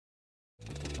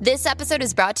This episode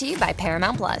is brought to you by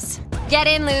Paramount Plus. Get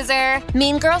in, loser!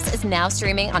 Mean Girls is now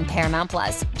streaming on Paramount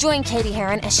Plus. Join Katie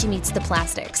Heron as she meets the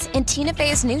plastics in Tina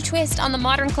Fey's new twist on the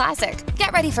modern classic.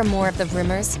 Get ready for more of the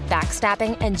rumors,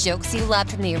 backstabbing, and jokes you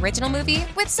loved from the original movie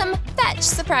with some fetch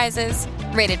surprises.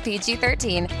 Rated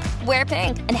PG-13. Wear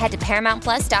pink and head to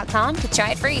ParamountPlus.com to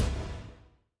try it free.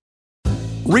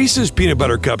 Reese's Peanut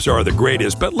Butter Cups are the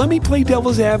greatest, but let me play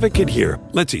devil's advocate here.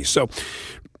 Let's see. So,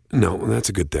 no, that's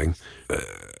a good thing.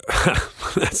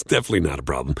 That's definitely not a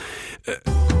problem.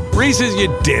 Reese's,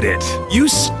 you did it. You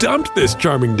stumped this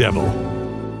charming devil.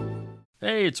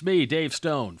 Hey, it's me, Dave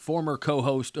Stone, former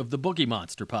co-host of the Boogie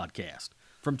Monster podcast.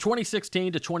 From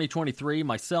 2016 to 2023,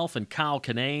 myself and Kyle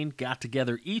Kinane got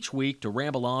together each week to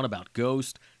ramble on about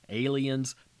ghosts,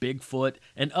 aliens, Bigfoot,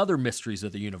 and other mysteries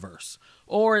of the universe.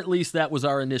 Or at least that was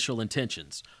our initial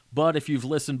intentions. But if you've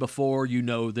listened before, you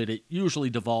know that it usually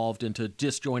devolved into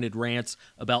disjointed rants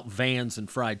about vans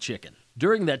and fried chicken.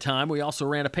 During that time, we also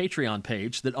ran a Patreon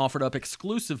page that offered up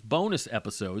exclusive bonus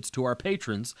episodes to our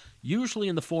patrons, usually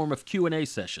in the form of Q&A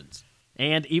sessions.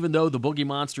 And even though the Boogie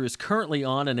Monster is currently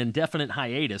on an indefinite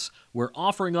hiatus, we're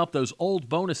offering up those old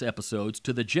bonus episodes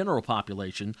to the general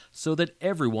population so that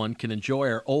everyone can enjoy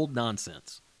our old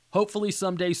nonsense. Hopefully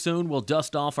someday soon we'll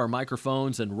dust off our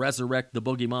microphones and resurrect the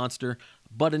Boogie Monster,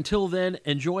 but until then,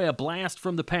 enjoy a blast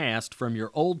from the past from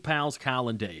your old pals Kyle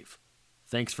and Dave.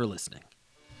 Thanks for listening.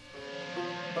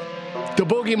 The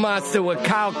Boogie Monster with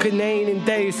Kyle Kinane and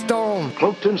Dave Stone.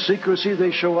 Cloaked in secrecy,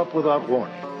 they show up without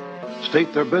warning.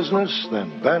 State their business,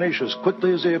 then vanish as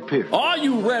quickly as they appear. Are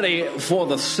you ready for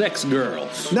the sex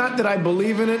girls? Not that I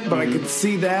believe in it, but I could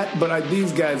see that. But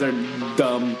these guys are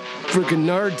dumb. Freaking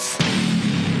nerds.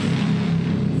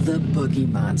 The Boogie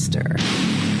Monster.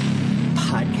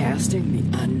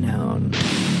 Podcasting the unknown.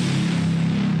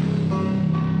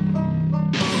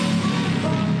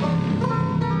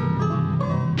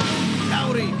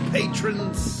 Howdy,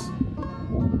 patrons.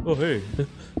 Oh, hey.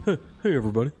 Hey,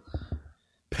 everybody.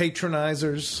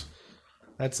 Patronizers.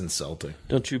 That's insulting.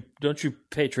 Don't you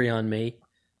Patreon me?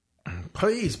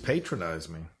 Please patronize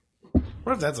me.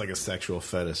 What if that's like a sexual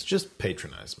fetish? Just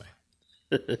patronize me.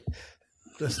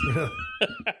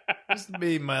 Just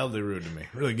be mildly rude to me.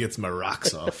 Really gets my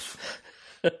rocks off.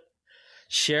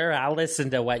 Sure, I'll listen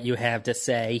to what you have to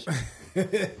say.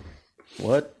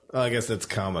 What? Well, I guess that's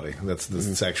comedy. That's the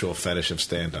sexual fetish of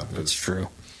stand-up. That's true.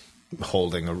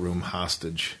 Holding a room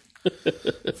hostage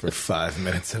for 5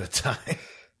 minutes at a time.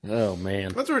 Oh, man.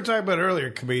 That's what we were talking about earlier,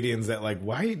 comedians that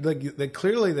why they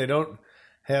clearly they don't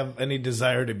have any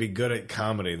desire to be good at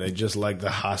comedy. They just like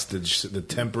the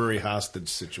temporary hostage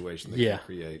situation they can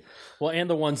create. Well, and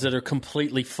the ones that are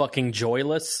completely fucking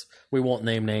joyless. We won't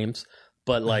name names,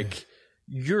 but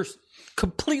you're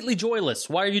completely joyless.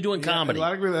 Why are you doing comedy? A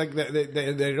lot of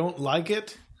people they don't like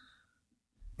it,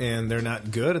 and they're not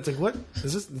good. It's like, what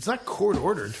is this? It's not court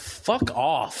ordered. Fuck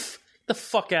off! Get the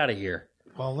fuck out of here.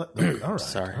 Well, all right.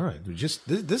 Sorry. All right.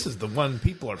 This is the one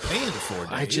people are paying for.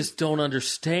 Dave. I just don't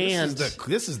understand.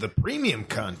 This is the premium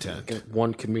content. Got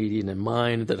one comedian in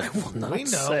mind that I will not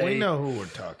say. We know who we're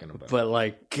talking about.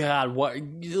 But God, what?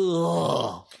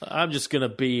 Ugh. I'm just gonna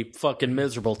be fucking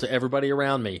miserable to everybody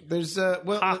around me. There's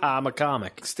I'm a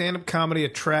comic. Stand-up comedy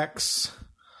attracts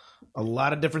a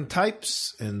lot of different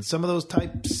types, and some of those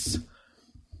types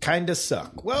kind of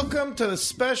suck. Welcome to the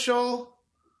special.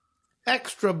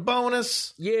 Extra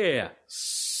bonus. Yeah.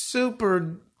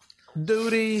 Super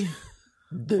duty.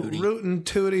 Rootin'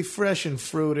 tooty, fresh and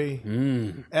fruity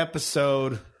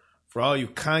episode for all you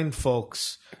kind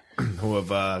folks who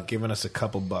have given us a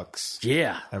couple bucks.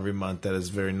 Yeah. Every month. That is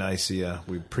very nice of you.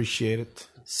 We appreciate it.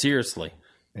 Seriously.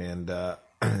 And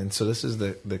so this is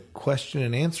the question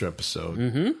and answer episode.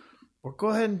 Mm-hmm. We'll go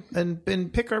ahead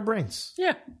and pick our brains.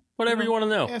 Yeah. Whatever you want to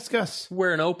know. Ask us.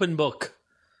 We're an open book.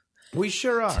 We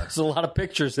sure are. There's a lot of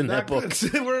pictures in that book.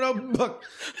 We're an open book.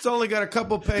 It's only got a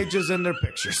couple pages and their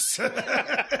pictures.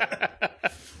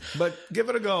 But give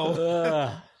it a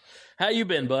go. How you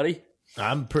been, buddy?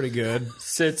 I'm pretty good.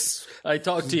 Since I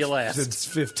talked to you last. Since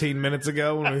 15 minutes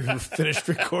ago when we finished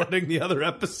recording the other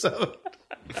episode.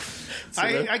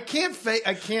 I can't fake it.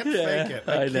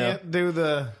 I can't do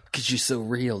the... Because you're so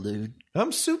real, dude.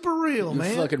 I'm super real,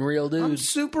 man. You're fucking real, dude. I'm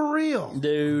super real.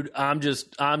 Dude, I'm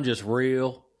just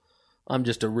real. I'm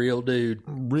just a real dude.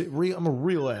 I'm a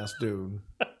real ass dude.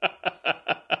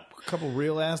 A couple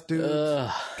real ass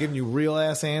dudes giving you real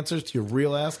ass answers to your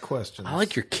real ass questions. I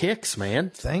like your kicks,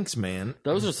 man. Thanks, man.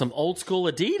 Those are some old school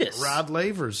Adidas. Rod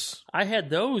Lavers. I had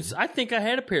those. I think I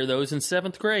had a pair of those in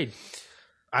 7th grade.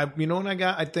 You know what I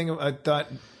got? I thought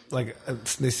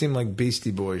they seem like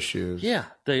Beastie Boys shoes. Yeah,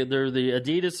 they're the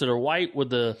Adidas that are white with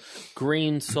the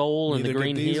green sole and the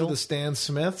green these heel. Are the Stan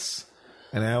Smiths,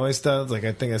 and I always thought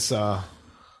I think I saw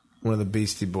one of the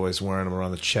Beastie Boys wearing them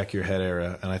around the Check Your Head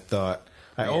era, and I thought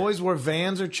I always wore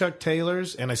Vans or Chuck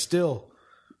Taylors, and I still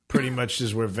pretty much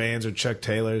just wear Vans or Chuck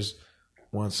Taylors.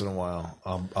 Once in a while,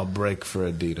 I'll break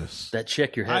for Adidas. That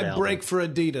Check Your Head. I break for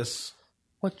Adidas.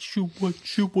 What you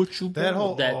that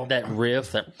whole that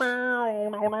riff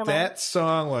that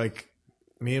song, like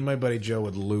me and my buddy Joe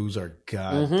would lose our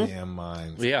goddamn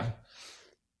minds. Yeah,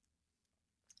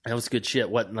 that was good shit.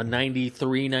 What,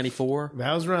 93, 94?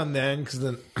 That was around then, because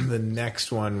the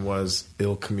next one was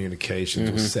Ill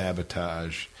Communications with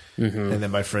Sabotage, and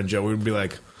then my friend Joe would be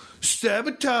like,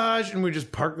 Sabotage, and we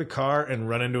just park the car and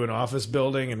run into an office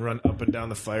building and run up and down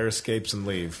the fire escapes and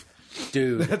leave.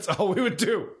 Dude, that's all we would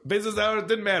do. Business hours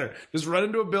didn't matter. Just run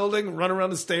into a building, run around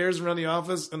the stairs, around the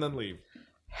office, and then leave.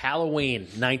 Halloween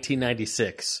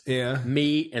 1996. Yeah.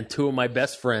 Me and two of my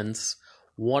best friends,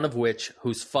 one of which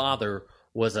whose father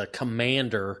was a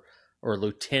commander or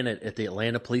lieutenant at the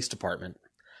Atlanta Police Department,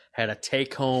 had a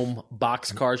take-home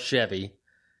boxcar Chevy,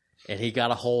 and he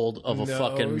got a hold of a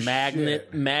fucking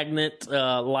magnet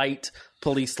light,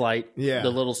 police light, the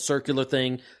little circular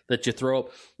thing that you throw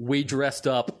up. We dressed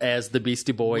up as the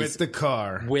Beastie Boys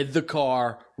with the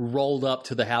car, rolled up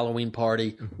to the Halloween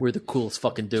party. We're the coolest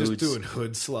fucking dudes. Just doing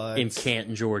hood slides in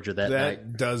Canton, Georgia that night.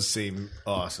 That does seem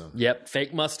awesome. Yep,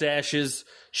 fake mustaches,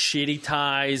 shitty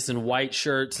ties, and white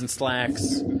shirts and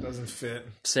slacks. It doesn't fit.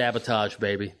 Sabotage,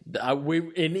 baby.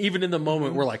 And even in the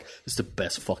moment, we're like, this is the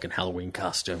best fucking Halloween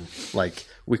costume. Like,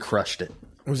 we crushed it.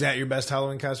 Was that your best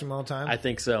Halloween costume of all time? I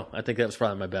think so. I think that was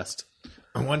probably my best.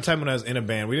 One time when I was in a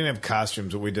band, we didn't have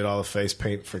costumes, but we did all the face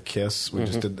paint for Kiss. We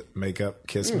just did the makeup,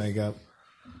 Kiss makeup.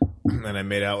 And I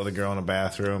made out with a girl in a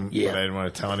bathroom, but I didn't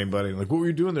want to tell anybody. Like, what were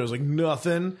you doing there? I was like,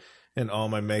 nothing. And all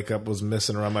my makeup was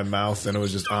missing around my mouth, and it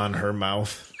was just on her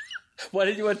mouth. Why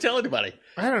didn't you want to tell anybody?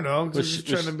 I don't know. Because just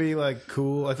trying to be, like,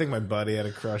 cool. I think my buddy had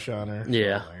a crush on her.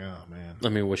 Yeah. So I was like, oh, man. I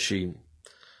mean, was she...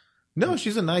 No,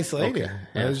 she's a nice lady. Okay,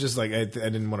 I was just like, I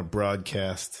didn't want to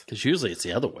broadcast. Because usually it's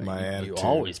the other way. My attitude. You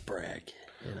always brag.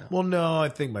 You know? Well, no, I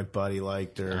think my buddy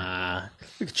liked her.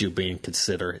 Look at you being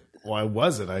considerate. Well, I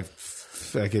wasn't. I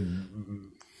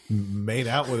made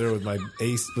out with her with my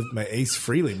Ace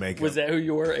Frehley makeup. Was that who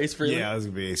you were, Ace Frehley? Yeah, I was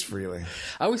gonna be Ace Frehley.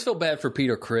 I always felt bad for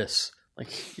Peter Criss.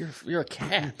 Like, you're a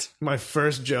cat. My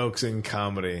first jokes in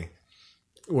comedy,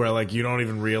 where like you don't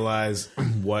even realize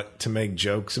what to make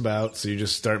jokes about, so you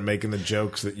just start making the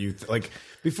jokes that you like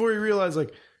before you realize,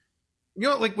 like, you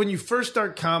know, like when you first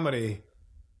start comedy,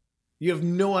 you have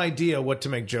no idea what to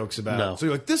make jokes about. No. So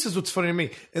you're like, this is what's funny to me.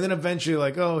 And then eventually you're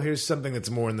like, oh, here's something that's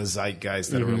more in the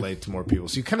zeitgeist that'll relate to more people.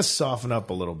 So you kind of soften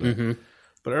up a little bit.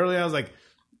 But early I was like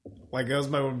that was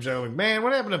my joke. Like, man,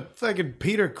 what happened to fucking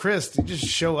Peter Criss? Did he just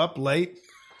show up late?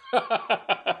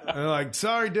 And they're like,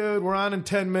 sorry, dude, we're on in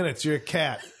 10 minutes. You're a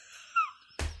cat.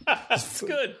 That's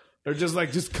good. They're just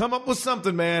like, just come up with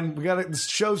something, man. The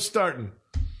show's starting.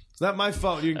 It's not my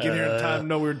fault you didn't get here in time to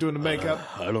know we were doing the makeup.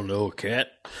 I don't know, cat.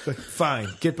 Fine.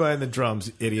 Get behind the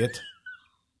drums, idiot.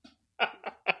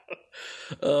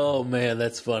 Oh, man,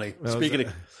 that's funny.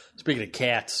 Speaking of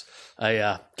cats,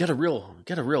 I got a real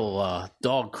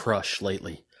dog crush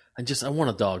lately. I want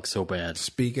a dog so bad.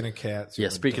 Speaking of cats. Yeah,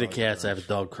 speaking of cats, I have a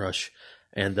dog crush.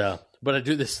 And but I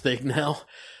do this thing now.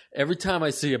 Every time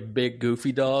I see a big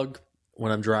goofy dog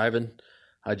when I'm driving,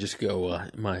 I just go, I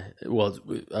was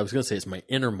going to say it's my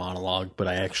inner monologue, but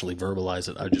I actually verbalize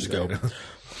it. I just go,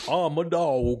 I'm a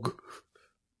dog.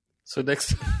 So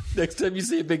next time you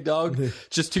see a big dog,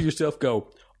 just to yourself go,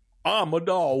 I'm a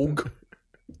dog.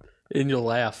 And you'll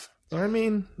laugh. I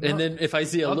mean, and then if I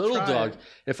see a little dog,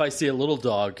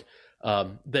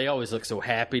 they always look so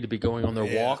happy to be going on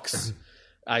their walks.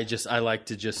 I like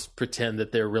to just pretend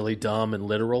that they're really dumb and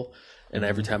literal. And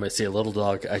every time I see a little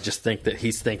dog, I just think that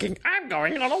he's thinking, I'm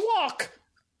going on a walk.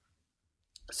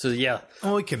 So, yeah.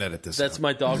 Oh, we can edit this. That's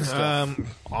my dog stuff.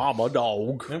 I'm a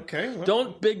dog. Okay. Well.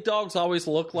 Don't big dogs always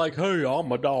look like, hey, I'm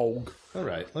a dog? All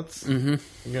right. Let's. I mean,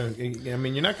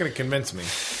 you're not going to convince me. You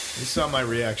saw my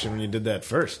reaction when you did that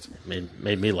first.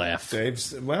 Made me laugh.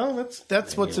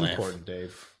 That's what's important,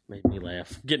 Dave. Made me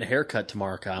laugh. Getting a haircut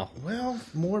tomorrow, Kyle. Well,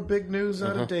 more big news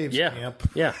out of Dave's camp.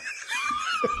 Yeah.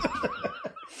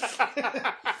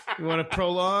 You want to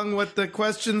prolong what the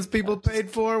questions people paid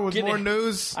for with more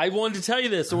news? I wanted to tell you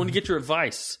this. I want to get your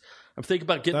advice. I'm thinking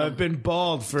about getting... I've been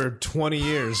bald for 20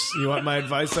 years. You want my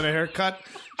advice on a haircut?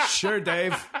 Sure,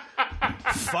 Dave.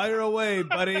 Fire away,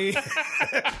 buddy.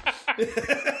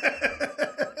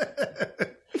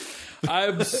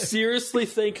 I'm seriously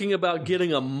thinking about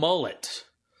getting a mullet,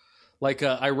 like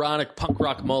a ironic punk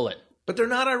rock mullet. But they're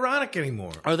not ironic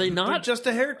anymore. Are they not? They're just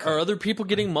a haircut. Are other people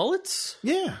getting mullets?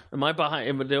 Yeah. Am I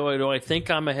behind? Do I think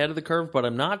I'm ahead of the curve, but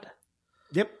I'm not?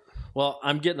 Yep. Well,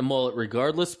 I'm getting a mullet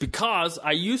regardless because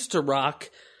I used to rock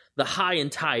the high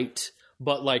and tight,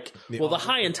 but like, the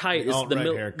high and tight is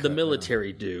the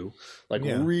military do, like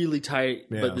really tight,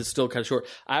 but it's still kind of short.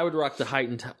 I would rock the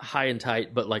high and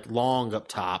tight, but like long up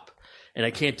top, and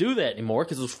I can't do that anymore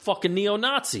because those fucking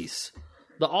neo-Nazis.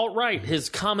 The alt-right has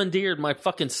commandeered my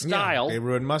fucking style. Yeah, they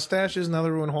ruined mustaches, now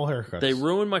they ruin whole haircuts. They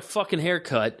ruined my fucking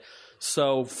haircut.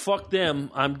 So fuck them.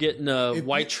 I'm getting a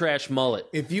white trash mullet.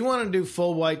 If you want to do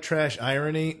full white trash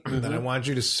irony, then I want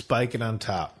you to spike it on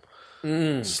top.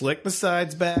 Slick the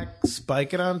sides back,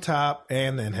 spike it on top,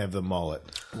 and then have the mullet.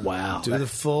 Wow. Do the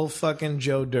full fucking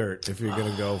Joe Dirt if you're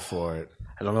going to go for it.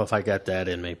 I don't know if I got that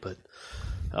in me, but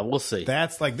we'll see.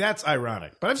 That's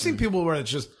ironic. But I've seen people where it's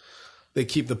just they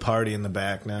keep the party in the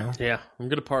back now. Yeah, I'm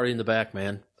going to party in the back,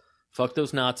 man. Fuck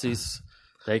those Nazis.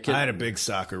 I had a big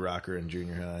soccer rocker in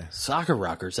junior high. Soccer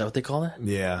rocker, is that what they call that?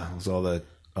 Yeah, it was all the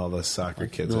soccer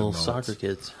kids. Little soccer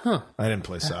kids. Huh. I didn't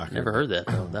play soccer. Never heard that,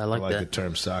 though. I like that. the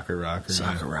term soccer rocker.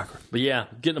 Soccer rocker. But yeah,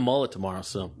 getting a mullet tomorrow,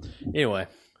 so anyway.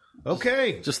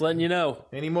 Okay. Just letting you know.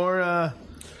 Any more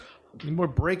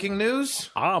breaking news?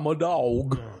 I'm a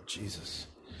dog. Oh, Jesus.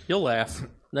 You'll laugh.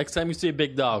 Next time you see a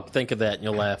big dog, think of that and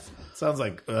you'll laugh. Sounds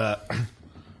like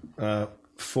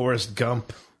Forrest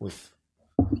Gump with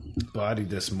body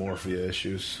dysmorphia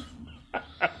issues.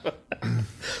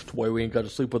 That's why we ain't got to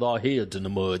sleep with our heads in the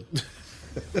mud.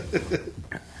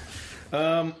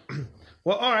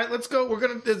 Well, all right, let's go. We're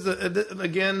going to,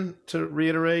 again, to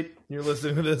reiterate, you're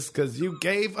listening to this because you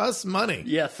gave us money.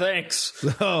 Yeah, thanks.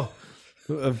 So,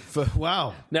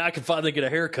 wow. Now I can finally get a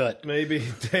haircut. Maybe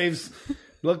Dave's...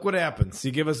 Look what happens. You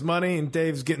give us money, and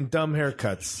Dave's getting dumb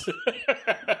haircuts.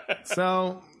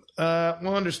 So,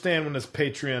 we'll understand when this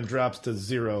Patreon drops to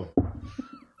 0.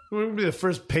 We'll be the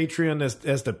first Patreon that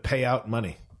has to pay out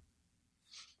money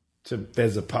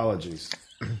as apologies.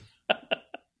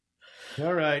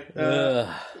 All right.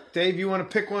 Dave, you want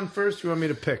to pick one first? Or you want me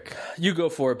to pick? You go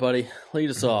for it, buddy.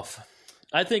 Lead us off.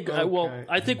 I think. Okay.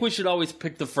 I think we should always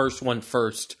pick the first one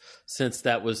first, since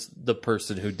that was the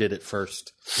person who did it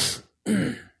first.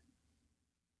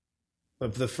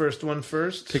 Of the first one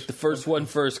first? Pick the first one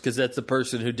first, because that's the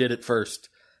person who did it first.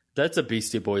 That's a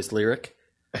Beastie Boys lyric.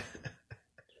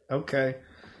 Okay.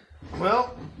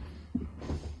 Well,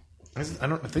 I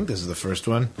think this is the first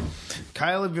one.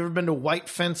 Kyle, have you ever been to White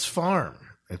Fence Farm?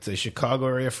 It's a Chicago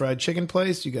area fried chicken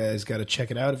place. You guys got to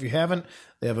check it out if you haven't.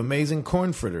 They have amazing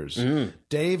corn fritters.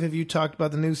 Dave, have you talked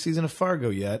about the new season of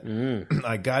Fargo yet?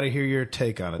 I got to hear your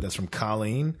take on it. That's from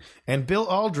Colleen. And Bill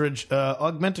Aldridge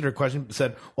augmented her question,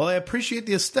 said, well, I appreciate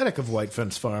the aesthetic of White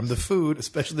Fence Farm. The food,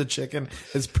 especially the chicken,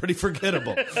 is pretty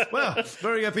forgettable. Well,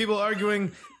 there you got people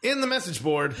arguing in the message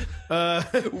board.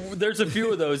 There's a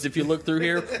few of those, if you look through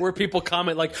here, where people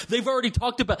comment like, they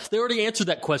already answered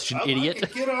that question,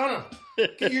 idiot. Get on them.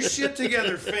 Get your shit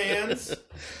together, fans.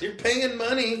 You're paying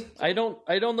money. I don't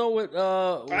know what...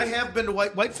 I have been to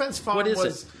White Fence Farm. What is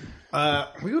it?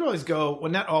 We would always go,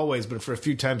 well, not always, but for a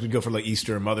few times we'd go for like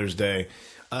Easter or Mother's Day.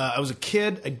 I was a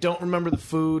kid. I don't remember the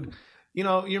food. You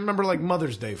know, you remember like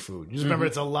Mother's Day food. You just remember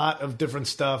it's a lot of different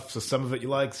stuff. So some of it you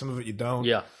like, some of it you don't.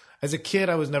 Yeah. As a kid,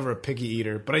 I was never a picky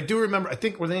eater. But I do remember, I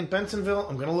think, were they in Bensonville?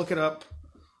 I'm going to look it up.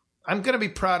 I'm going to be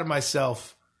proud of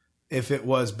myself if it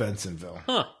was Bensonville.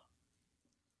 Huh.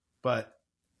 But,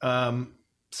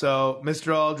 so,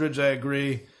 Mr. Aldridge, I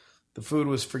agree. The food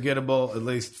was forgettable, at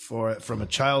least from a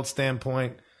child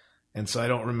standpoint. And so I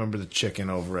don't remember the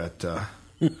chicken over at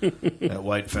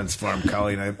White Fence Farm.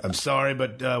 Colleen, I'm sorry,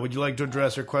 but would you like to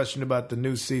address her question about the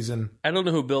new season? I don't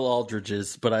know who Bill Aldridge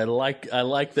is, but I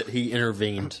like that he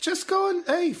intervened. Just going,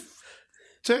 in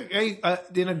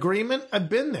agreement, I've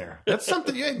been there. That's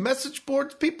something, message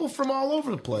boards, people from all over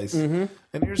the place. And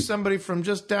here's somebody from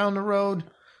just down the road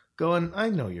going, I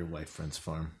know your White Fence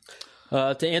Farm.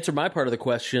 To answer my part of the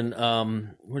question,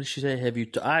 what did she say? Have you?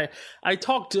 I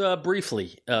talked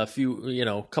briefly a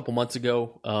couple months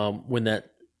ago when that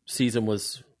season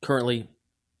was currently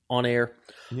on air.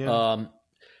 Yeah.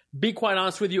 Be quite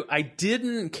honest with you, I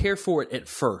didn't care for it at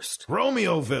first.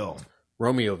 Romeoville,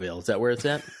 is that where it's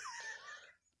at?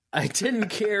 I didn't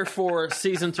care for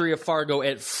season 3 of Fargo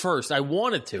at first. I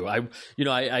wanted to.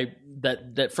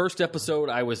 That first episode,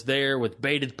 I was there with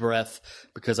bated breath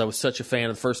because I was such a fan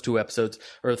of the first 2 episodes,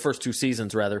 or the first 2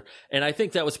 seasons rather. And I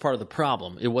think that was part of the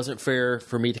problem. It wasn't fair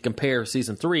for me to compare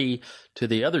season 3 to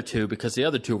the other 2 because the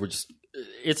other 2 were just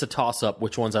it's a toss-up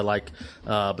which ones I like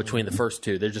between the first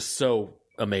two. They're just so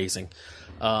amazing.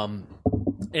 And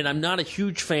I'm not a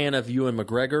huge fan of Ewan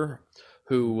McGregor,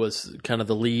 who was kind of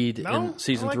the lead in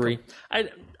season 3.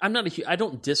 I'm not I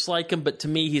don't dislike him, but to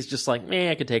me, he's just like,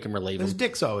 I could take him or leave him. His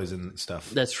dick's always in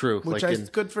stuff. That's true. Which is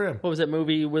good for him. What was that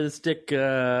movie with his dick? Kind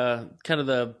of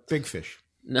the Big Fish.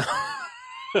 No.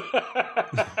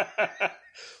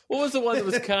 What was the one that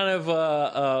was kind of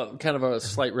a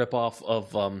slight ripoff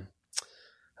of?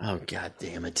 Oh God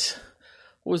damn it!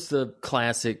 What was the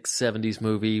classic '70s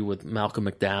movie with Malcolm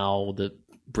McDowell, the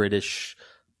British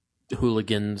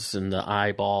hooligans and the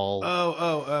eyeball?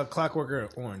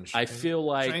 Clockwork Orange. I feel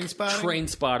like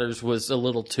Trainspotting was a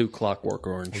little too Clockwork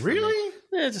Orange. Really?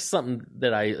 Yeah, just something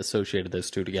that I associated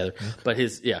those two together. But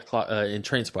in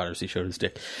Trainspotters, he showed his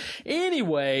dick.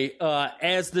 Anyway,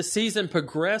 as the season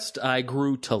progressed, I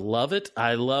grew to love it.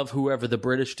 I love whoever the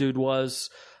British dude was.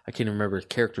 I can't even remember his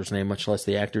character's name, much less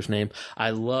the actor's name.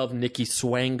 I love Nikki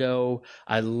Swango.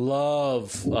 I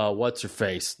love, what's her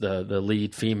face? The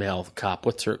lead female cop.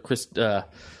 What's her,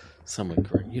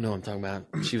 someone, you know what I'm talking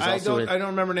about. She was I don't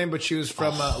remember her name, but she was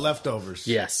from Leftovers.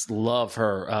 Yes, love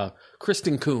her.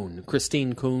 Kristen Kuhn,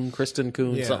 something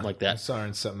like that. I saw her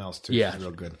in something else too. Yeah, she's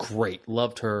real good. Great,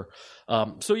 loved her.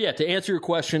 To answer your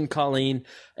question, Colleen,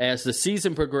 as the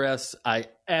season progressed, I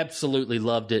absolutely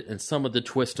loved it, and some of the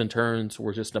twists and turns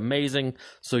were just amazing.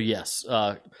 So yes,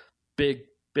 big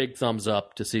thumbs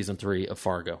up to season 3 of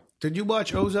Fargo. Did you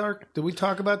watch Ozark? Did we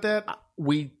talk about that?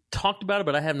 We talked about it,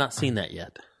 but I have not seen that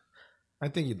yet. I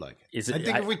think you'd like it.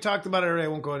 If we talked about it already, I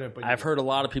won't go into it. But I've heard a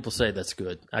lot of people say that's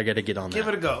good. I got to get on that. Give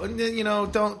it a go. And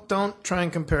don't try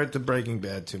and compare it to Breaking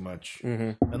Bad too much.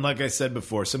 Mm-hmm. And like I said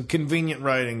before, some convenient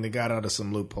writing. They got out of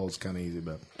some loopholes kind of easy,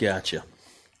 but gotcha.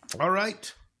 All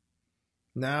right.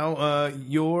 Now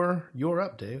you're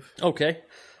up, Dave. Okay.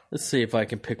 Let's see if I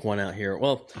can pick one out here.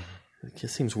 Well, it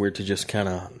seems weird to just kind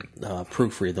of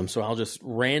proofread them, so I'll just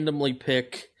randomly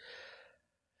pick.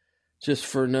 Just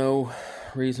for no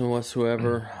reason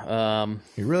whatsoever.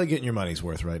 You're really getting your money's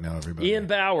worth right now, everybody. Ian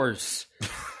Bowers.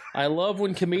 I love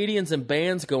when comedians and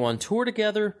bands go on tour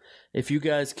together. If you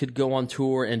guys could go on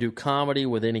tour and do comedy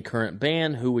with any current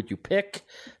band, who would you pick?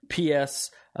 P.S.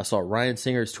 I saw Ryan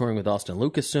Singer is touring with Austin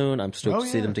Lucas soon. I'm stoked to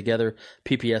see them together.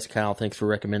 P.P.S. Kyle, thanks for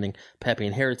recommending Pappy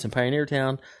and Harriet's in Pioneer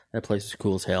Town. That place is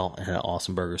cool as hell and had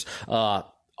awesome burgers.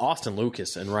 Austin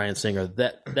Lucas and Ryan Singer,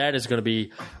 that is going to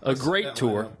be a great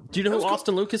tour. Do you know who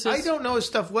Austin Lucas is? I don't know his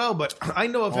stuff well, but I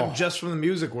know of him just from the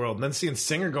music world. And then seeing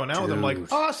Singer going out with him,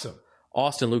 like, awesome.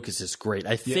 Austin Lucas is great.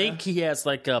 I think he has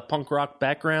like a punk rock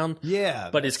background. Yeah.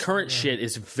 But his current shit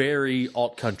is very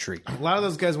alt country. A lot of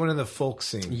those guys went in the folk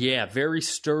scene. Yeah, very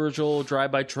Sturgill,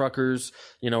 Drive-By Truckers,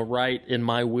 right in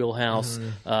my wheelhouse.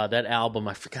 Mm-hmm. That album,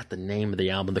 I forgot the name of the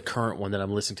album, the current one that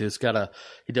I'm listening to.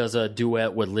 He does a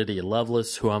duet with Lydia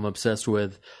Lovelace, who I'm obsessed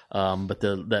with. But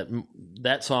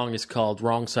that song is called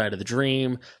Wrong Side of the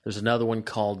Dream. There's another one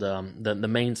called the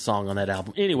main song on that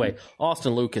album. Anyway,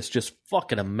 Austin Lucas, just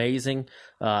fucking amazing.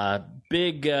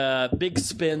 Big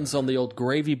spins on the old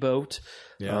Gravy Boat.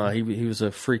 Yeah. He was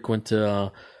a frequent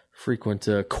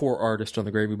core artist on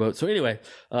the Gravy Boat. So anyway,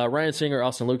 Ryan Singer,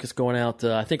 Austin Lucas going out,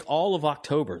 I think all of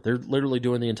October. They're literally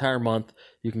doing the entire month.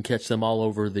 You can catch them all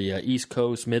over the East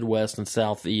Coast, Midwest, and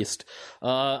Southeast.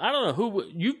 I don't know who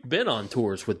you've been on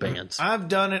tours with bands. I've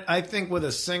done it. I think with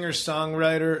a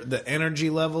singer-songwriter, the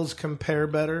energy levels compare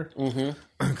better.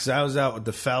 Because I was out with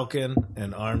the Falcon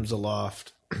and Arms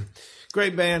Aloft.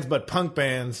 Great bands, but punk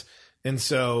bands. And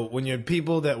so when you had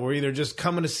people that were either just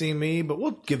coming to see me, but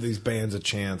we'll give these bands a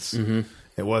chance. Mm-hmm.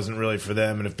 It wasn't really for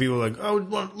them. And if people were like, oh, we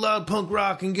want loud punk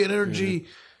rock and get energy.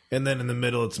 And then in the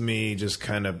middle, it's me just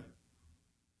kind of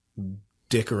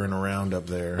dickering around up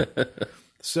there.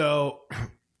 So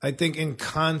I think in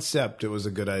concept, it was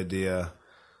a good idea,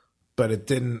 but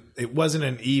it wasn't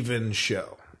an even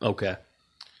show. Okay.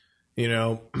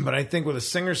 But I think with a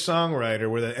singer-songwriter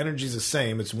where the energy's the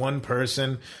same, it's one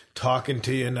person talking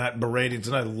to you, not berating. It's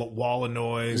not a wall of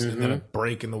noise and then a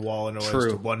break in the wall of noise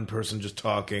to one person just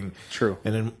talking. True.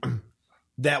 And then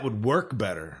that would work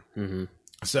better. Mm-hmm.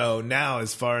 So now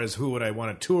as far as who would I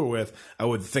want to tour with, I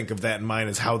would think of that in mind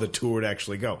as how the tour would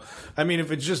actually go. I mean,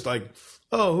 if it's just like,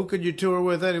 oh, who could you tour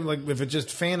with? Like, if it's just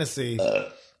fantasy,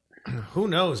 who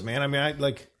knows, man? I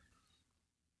mean,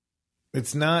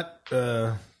 it's not...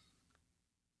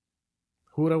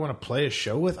 who would I want to play a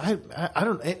show with? I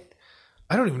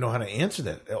don't even know how to answer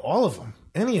that. All of them,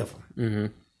 any of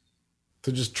them.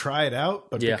 to just try it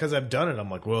out. But because I've done it, I'm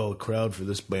like, well, the crowd for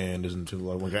this band isn't too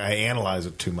low. Like, I analyze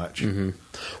it too much.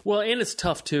 Well, and it's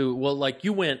tough too. Well, like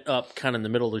you went up kind of in the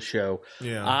middle of the show.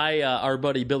 Yeah. Our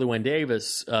buddy Billy Wayne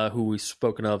Davis, who we've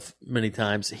spoken of many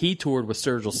times, he toured with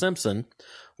Sturgill Simpson,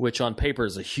 which on paper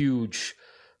is a huge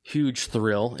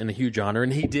thrill and a huge honor,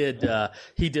 and he did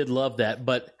love that.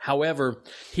 But however,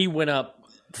 he went up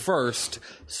first,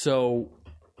 so.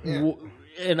 Yeah.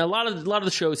 And a lot of the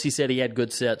shows, he said he had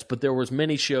good sets, but there was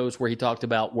many shows where he talked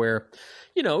about where,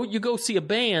 you go see a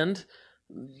band,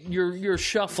 you're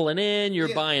shuffling in,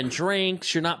 you're buying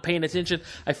drinks, you're not paying attention.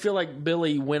 I feel like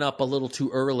Billy went up a little too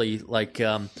early, like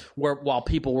while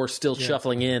people were still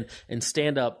shuffling in, and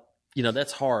stand up.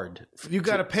 That's hard. You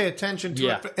got to pay attention to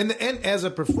it, and as a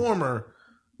performer,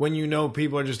 when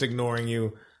people are just ignoring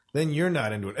you, then you're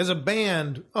not into it. As a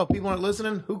band, people aren't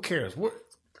listening. Who cares?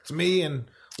 It's me and.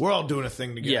 We're all doing a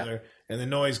thing together, and the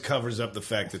noise covers up the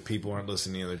fact that people aren't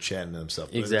listening, they're chatting to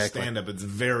themselves. But exactly. Stand-up, it's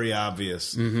very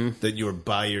obvious that you're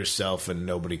by yourself and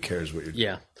nobody cares what you're doing.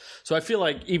 Yeah. So I feel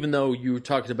like even though you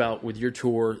talked about with your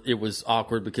tour, it was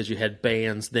awkward because you had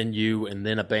bands, then you, and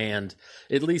then a band,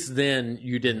 at least then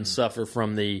you didn't suffer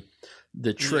from the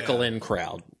trickle-in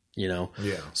crowd. Yeah.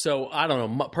 So I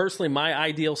don't know. Personally, my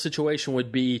ideal situation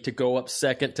would be to go up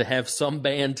second, to have some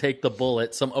band take the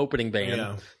bullet, some opening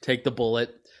band take the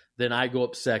bullet. Then I go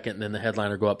up second, and then the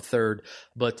headliner go up third.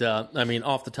 But,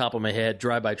 off the top of my head,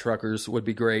 Drive-By Truckers would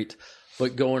be great.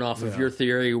 But going off of your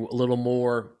theory, a little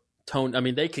more tone.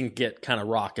 They can get kind of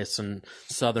raucous and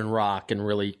Southern rock and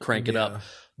really crank it up.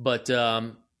 But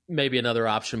maybe another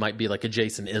option might be like a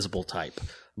Jason Isbell type.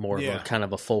 More of a kind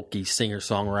of a folky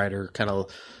singer-songwriter, kind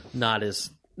of not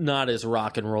as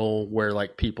rock and roll, where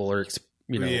like people are,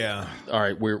 all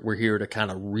right, we're here to kind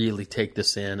of really take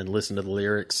this in and listen to the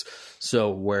lyrics.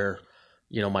 So where,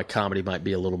 my comedy might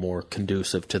be a little more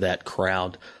conducive to that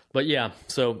crowd. But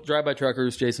so Drive-By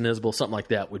Truckers, Jason Isbell, something like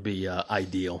that would be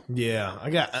ideal. Yeah, I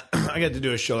got to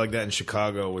do a show like that in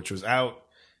Chicago, which was out.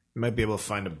 You might be able to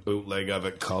find a bootleg of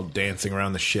it called Dancing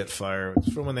Around the Shit Fire.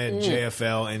 It's from when they had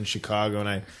JFL in Chicago, and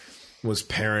I was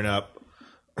pairing up.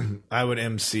 I would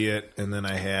MC it, and then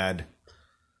I had,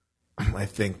 I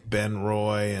think, Ben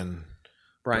Roy and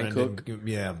Brian Cook.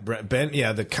 Yeah, Ben.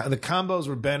 Yeah, the combos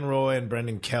were Ben Roy and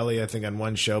Brendan Kelly, I think, on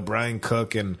one show. Brian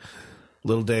Cook and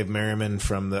Little Dave Merriman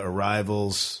from the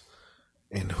Arrivals.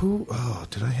 And who? Oh,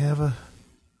 did I have a?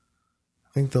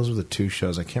 I think those were the two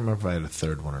shows. I can't remember if I had a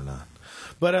third one or not.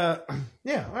 But, all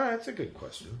right, that's a good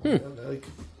question.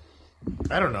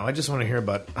 I don't know. I just want to hear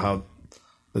about how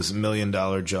this $1 Million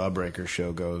Jawbreaker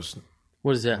show goes.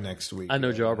 What is that? Next week. I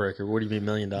know Jawbreaker. What do you mean $1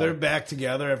 million? They're back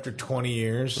together after 20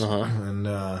 years. And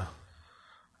I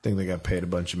think they got paid a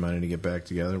bunch of money to get back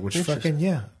together, which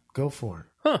fucking, go for it.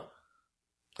 Huh.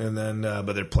 And then,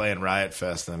 but they're playing Riot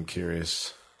Fest, and I'm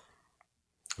curious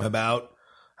about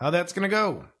how that's going to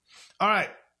go. All right.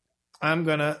 I'm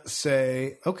going to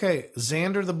say, okay,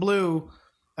 Xander the Blue,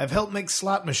 I've helped make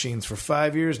slot machines for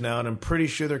 5 years now, and I'm pretty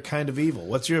sure they're kind of evil.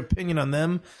 What's your opinion on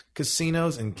them,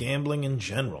 casinos, and gambling in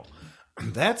general?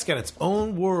 That's got its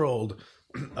own world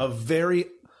of very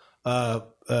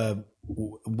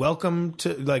welcome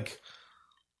to,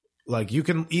 like you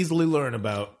can easily learn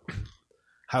about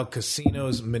how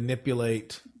casinos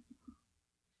manipulate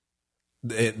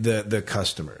the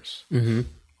customers. Mm-hmm.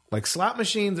 Like slot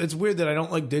machines, it's weird that I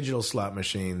don't like digital slot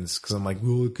machines because I'm like,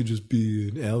 well, it could just be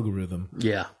an algorithm.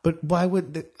 Yeah. But why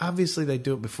would they? Obviously they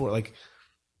do it before. Like,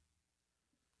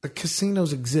 the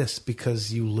casinos exist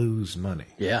because you lose money.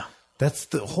 Yeah. That's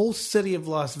the whole city of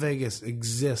Las Vegas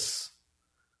exists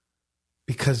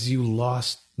because you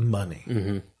lost money.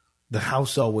 Mm-hmm. The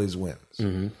house always wins.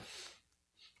 Mm-hmm.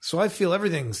 So I feel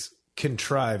everything's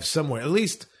contrived somewhere, at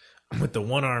least with the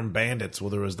one-armed bandits,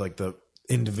 where there was like the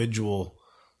individual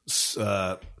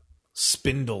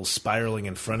spindle spiraling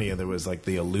in front of you. There was like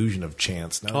the illusion of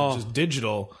chance. Now it's just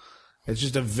digital. It's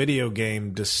just a video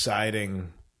game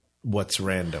deciding what's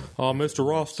random. Oh, Mr.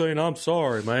 Rothstein, I'm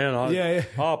sorry, man. I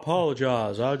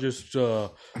apologize. I just, I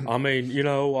don't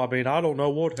know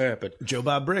what happened. Joe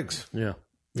Bob Briggs. Yeah.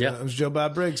 Yeah. It was Joe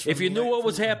Bob Briggs. If you knew what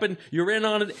was happening, you're in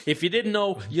on it. If you didn't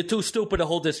know, you're too stupid to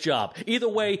hold this job. Either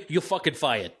way, you're fucking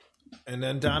fired. And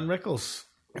then Don Rickles.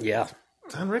 Yeah.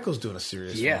 Don Rickles doing a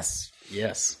serious one.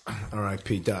 Yes.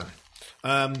 R.I.P. Don.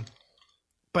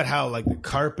 But how, like, the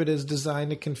carpet is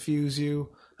designed to confuse you.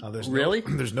 There's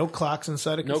there's no clocks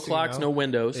inside a casino. No clocks, no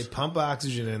windows. They pump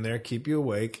oxygen in there, keep you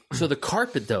awake. So the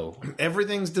carpet, though.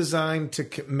 Everything's designed to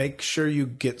make sure you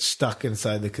get stuck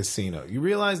inside the casino. You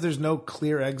realize there's no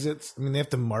clear exits. I mean, they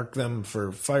have to mark them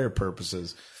for fire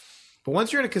purposes. But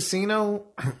once you're in a casino,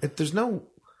 there's no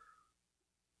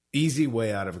easy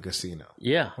way out of a casino.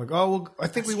 Yeah. Like, oh, well, I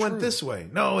think we went this way.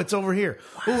 No, it's over here.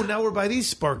 Oh, now we're by these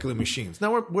sparkly machines.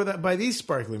 Now we're by these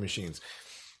sparkly machines.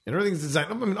 And everything's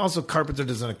designed. I mean, also carpets are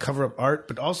designed to cover up art,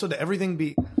 but also to everything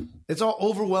be. It's all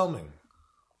overwhelming.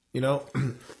 You know,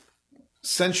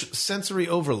 sensory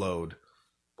overload.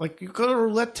 Like you go to a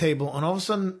roulette table, and all of a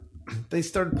sudden they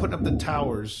started putting up the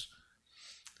towers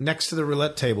next to the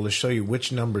roulette table to show you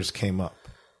which numbers came up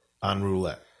on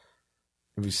roulette.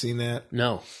 Have you seen that?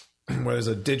 No. Where there's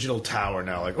a digital tower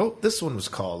now, like, oh, this one was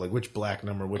called, like which black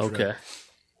number, which red.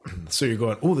 So you're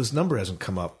going, oh, this number hasn't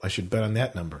come up. I should bet on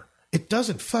that number. It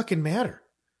doesn't fucking matter.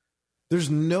 There's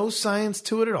no science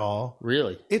to it at all.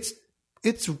 Really? It's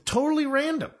totally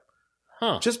random.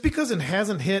 Huh. Just because it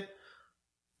hasn't hit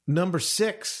number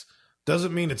 6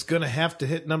 doesn't mean it's going to have to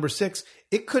hit number 6.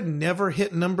 It could never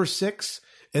hit number 6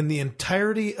 in the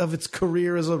entirety of its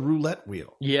career as a roulette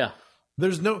wheel. Yeah.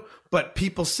 There's no, but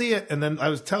people see it, and then I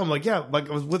was telling them, like, yeah, like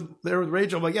I was with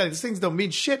Rachel, I'm like, yeah, these things don't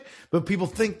mean shit, but people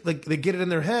think like they get it in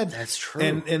their head. That's true.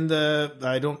 And the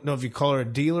I don't know if you call her a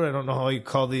dealer. I don't know how you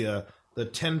call the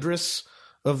tendress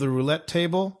of the roulette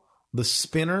table, the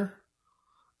spinner,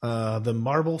 the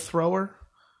marble thrower.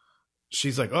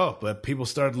 She's like, oh, but people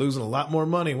started losing a lot more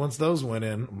money once those went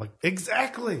in. I'm like,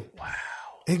 exactly. Wow.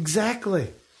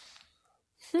 Exactly.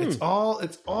 It's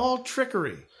all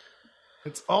trickery.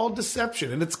 It's all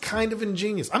deception, and it's kind of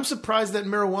ingenious. I'm surprised that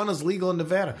marijuana is legal in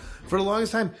Nevada. For the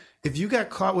longest time, if you got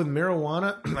caught with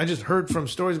marijuana, I just heard from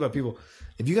stories about people,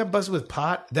 if you got busted with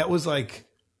pot, that was like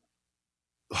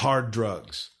hard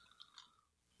drugs.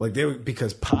 Like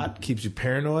because pot keeps you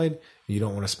paranoid, you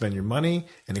don't want to spend your money,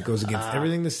 and it goes against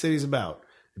everything the city's about.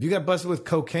 If you got busted with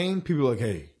cocaine, people are like,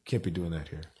 hey, can't be doing that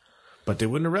here. But they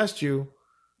wouldn't arrest you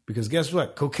because guess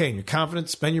what? Cocaine, you're confident,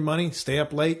 spend your money, stay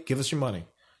up late, give us your money.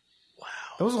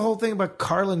 That was the whole thing about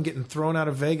Carlin getting thrown out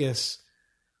of Vegas,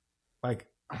 like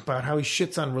about how he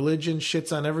shits on religion,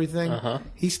 shits on everything.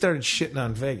 He started shitting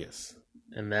on Vegas,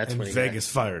 and that's when Vegas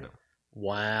fired him.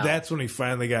 Wow, that's when he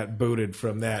finally got booted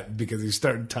from that because he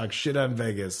started to talk shit on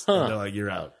Vegas, and they're like,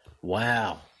 "You're out."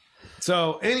 Wow.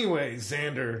 So, anyway,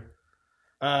 Xander,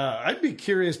 I'd be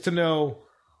curious to know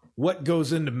what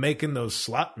goes into making those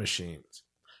slot machines.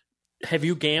 Have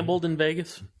you gambled in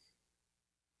Vegas?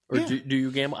 Or yeah. do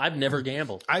you gamble? I've never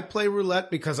gambled. I play roulette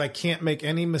because I can't make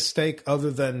any mistake other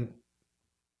than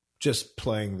just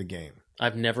playing the game.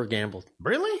 I've never gambled.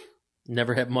 Really?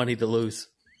 Never had money to lose.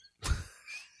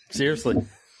 Seriously.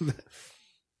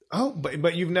 Oh,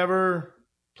 but you've never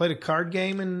played a card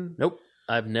game? Nope.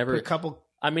 I've never. A couple.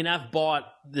 I mean, I've bought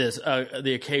this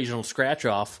the occasional scratch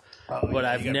off, but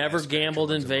I've never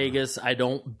gambled in Vegas. I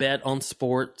don't bet on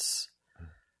sports.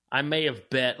 I may have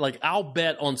bet, like, I'll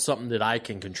bet on something that I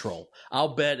can control.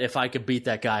 I'll bet if I could beat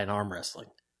that guy in arm wrestling,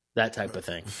 that type of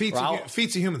thing. Feats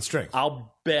of human strength.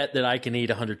 I'll bet that I can eat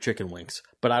 100 chicken wings,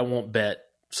 but I won't bet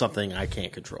something I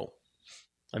can't control.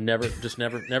 I've never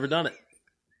done it.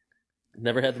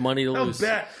 Never had the money to lose. I'll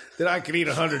bet that I can eat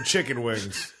 100 chicken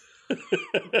wings.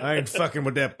 I ain't fucking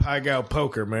with that Pai Gow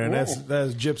poker, man. That's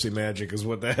gypsy magic is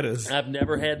what that is. I've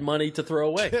never had money to throw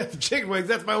away. Chicken wings,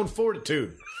 that's my own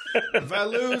fortitude. If I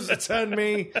lose, it's on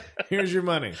me. Here's your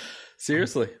money.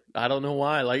 Seriously, I don't know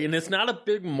why. Like, and it's not a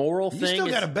big moral thing. You still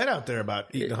got a bet out there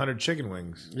about eating 100 chicken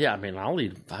wings. Yeah, I mean, I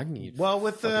can eat. Well,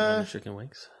 with 100 chicken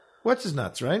wings. What's his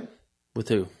nuts, right? With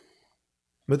who?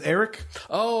 With Eric.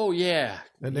 Oh yeah,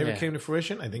 that never came to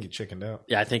fruition. I think he chickened out.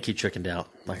 Yeah, I think he chickened out.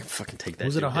 Like, fucking take that.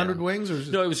 Was it 100 wings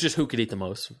or? No, it was just who could eat the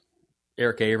most.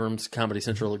 Eric Abrams, Comedy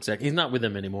Central exec. He's not with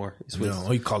them anymore.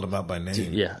 He called him out by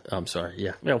name. Yeah, I'm sorry.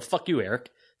 Yeah, well, fuck you, Eric.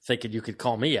 Thinking you could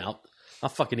call me out. I'll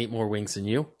fucking eat more wings than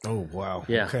you. Oh, wow.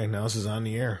 Yeah. Okay, now this is on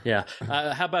the air. Yeah.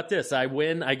 How about this? I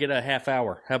win, I get a half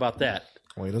hour. How about that?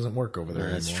 Well, he doesn't work over there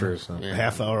anymore. That's true. So. Yeah.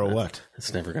 Half hour of what?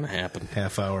 It's never going to happen.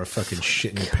 Half hour of fucking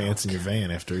shitting your pants in your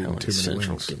van after eating too many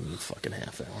wings. Give me a fucking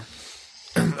half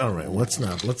hour. All right, let's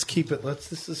keep it.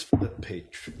 This is for the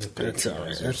page. That's all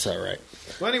right. That's all right.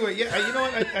 Well, anyway, yeah, you know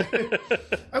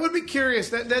what? I would be curious.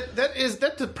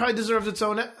 That probably deserves its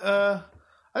own.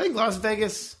 I think Las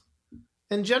Vegas,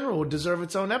 in general, would deserve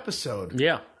its own episode.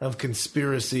 Yeah, of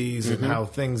conspiracies and how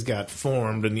things got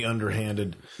formed in the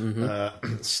underhanded,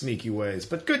 sneaky ways.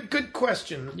 But good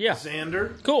question,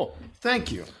 Xander. Cool.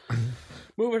 Thank you.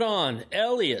 Moving on,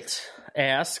 Elliot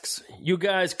asks, you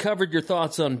guys covered your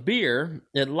thoughts on beer.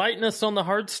 Enlighten us on the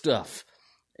hard stuff.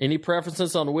 Any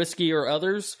preferences on whiskey or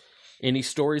others? Any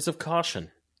stories of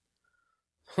caution?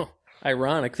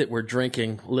 Ironic that we're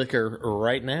drinking liquor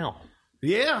right now.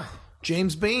 Yeah,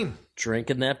 James Beam.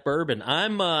 Drinking that bourbon.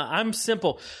 I'm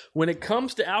simple. When it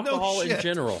comes to alcohol in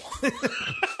general.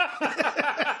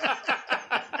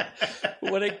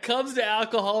 when it comes to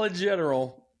alcohol in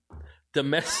general,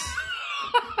 domestic.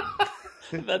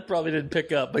 That probably didn't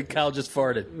pick up, but Kyle just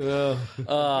farted.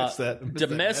 What's that?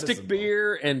 Domestic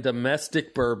beer and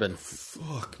domestic bourbon.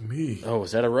 Fuck me. Oh,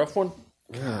 is that a rough one?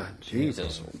 God,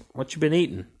 Jesus. What you been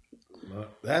eating?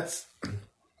 That's...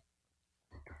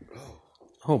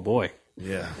 Oh, boy.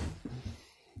 Yeah.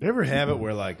 You ever have it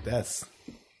where, like, that's...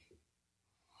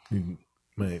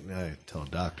 I tell a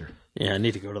doctor. Yeah, I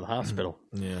need to go to the hospital.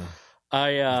 Yeah.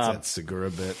 That's that Segura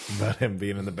bit about him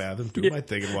being in the bathroom doing my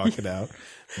thing and walking out.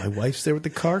 My wife's there with the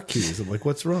car keys. I'm like,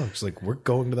 what's wrong? She's like, we're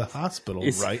going to the hospital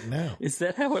right now. Is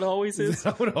that how it always is? Is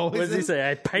that how it always what does he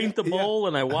say? I paint the bowl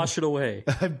and I wash it away.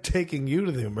 I'm taking you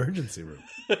to the emergency room.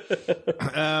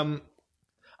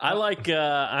 I like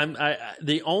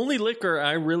the only liquor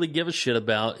I really give a shit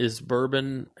about is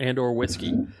bourbon and or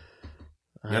whiskey.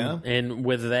 And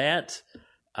with that,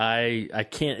 I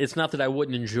can't. It's not that I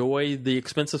wouldn't enjoy the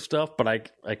expensive stuff, but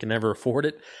I can never afford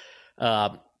it.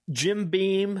 Jim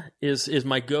Beam is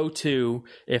my go-to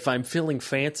if I'm feeling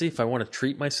fancy, if I want to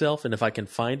treat myself, and if I can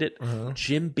find it.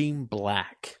 Jim Beam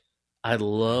Black. I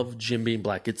love Jim Beam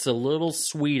Black. It's a little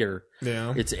sweeter.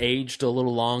 Yeah. It's aged a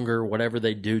little longer, whatever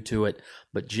they do to it.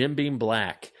 But Jim Beam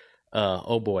Black,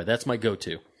 oh boy, that's my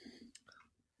go-to.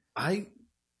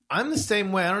 I'm the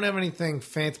same way. I don't have anything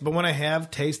fancy, but when I have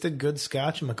tasted good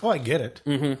scotch, I'm like, oh, I get it.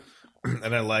 Mm-hmm.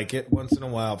 And I like it once in a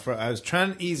while. I was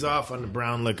trying to ease off on the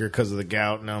brown liquor because of the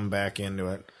gout. Now I'm back into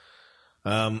it.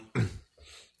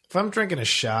 If I'm drinking a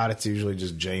shot, it's usually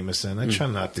just Jameson. I try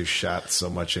not to do shots so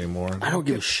much anymore. I don't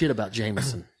give a shit about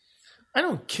Jameson. I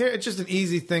don't care. It's just an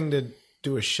easy thing to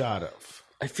do a shot of.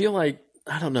 I feel like,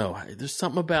 I don't know. There's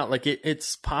something about, like,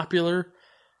 it's popular,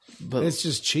 but it's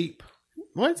just cheap.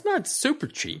 Well, it's not super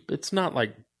cheap. It's not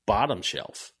like bottom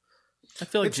shelf. I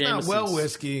feel like Jameson's... It's not well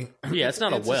whiskey. Yeah, it's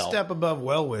not it's a well. It's a step above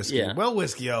well whiskey. Yeah. Well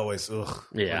whiskey always, ugh.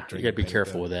 Yeah, you got to be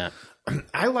careful with that.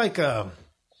 I like, I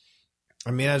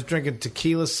was drinking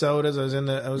tequila sodas. I was in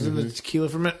the tequila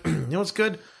for a minute. You know what's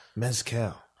good?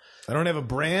 Mezcal. I don't have a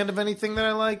brand of anything that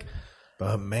I like,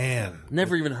 but man.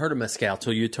 Never even heard of mezcal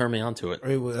till you turned me onto it.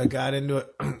 I got into it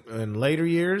in later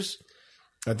years.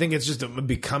 I think it's just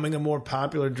becoming a more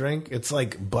popular drink. It's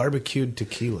like barbecued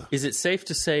tequila. Is it safe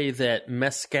to say that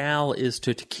mezcal is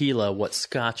to tequila what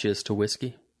scotch is to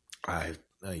whiskey? I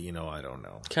don't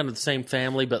know. Kind of the same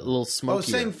family, but a little smokier. Oh,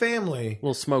 same family. A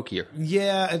little smokier.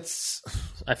 Yeah, it's...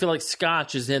 I feel like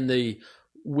scotch is in the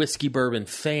whiskey bourbon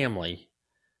family,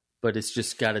 but it's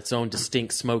just got its own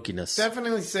distinct smokiness.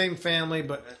 Definitely same family,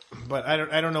 but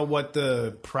I don't know what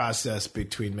the process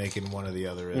between making one or the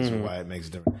other is or why it makes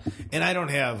a difference. And I don't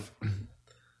have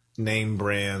name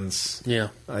brands. Yeah.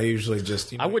 I usually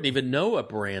just... I wouldn't even know a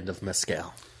brand of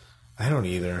mezcal. I don't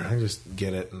either. I just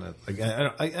get it, and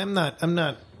I'm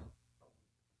not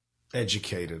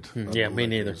educated. Yeah, me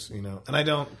neither. And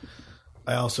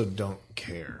I also don't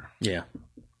care. Yeah,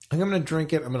 I'm going to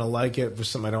drink it. I'm going to like it. For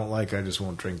something I don't like, I just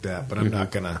won't drink that. But I'm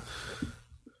not going to.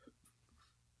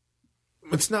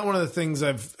 It's not one of the things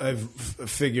I've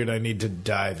figured I need to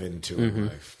dive into in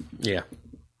life. Yeah,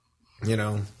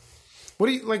 What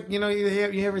do you like? You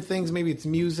have your things. Maybe it's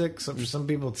music. For some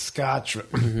people, it's scotch.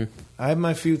 I have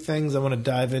my few things I want to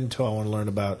dive into. I want to learn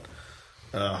about.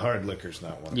 Hard liquor's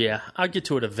not one. Yeah, I'll get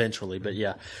to it eventually, but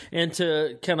yeah. And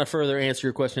to kind of further answer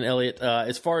your question, Elliot,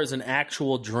 as far as an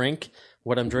actual drink,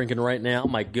 what I'm drinking right now,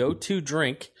 my go-to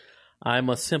drink, I'm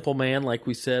a simple man, like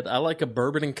we said. I like a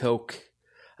bourbon and Coke.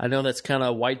 I know that's kind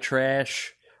of white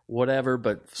trash, whatever,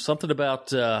 but something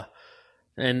about...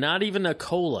 and not even a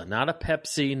cola, not a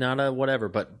Pepsi, not a whatever,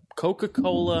 but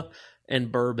Coca-Cola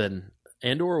and bourbon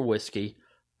and or whiskey.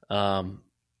 But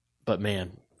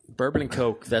man, bourbon and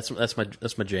Coke, that's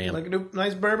my jam. Like a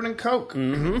nice bourbon and Coke.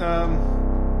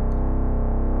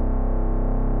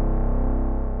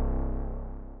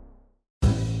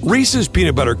 Reese's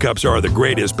peanut butter cups are the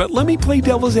greatest, but let me play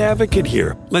devil's advocate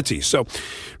here. Let's see. So,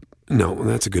 no,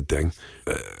 that's a good thing.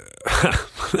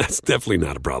 That's definitely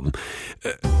not a problem.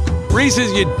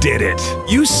 Reese's, you did it.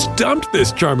 You stumped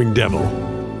this charming devil.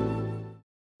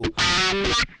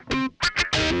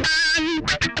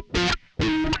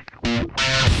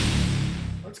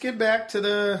 Let's get back to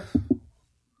the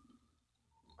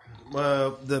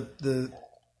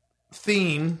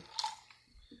theme.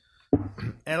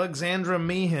 Alexandra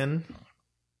Meehan.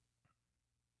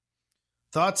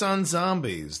 Thoughts on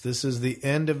zombies. This is the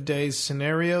end of days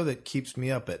scenario that keeps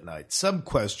me up at night.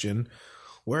 Sub-question.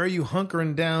 Where are you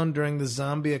hunkering down during the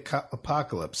zombie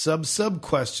apocalypse?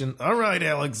 Sub-question. All right,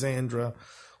 Alexandra.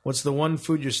 What's the one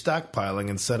food you're stockpiling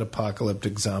in said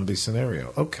apocalyptic zombie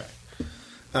scenario? Okay.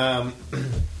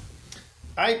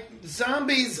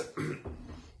 Zombies.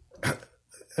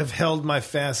 have held my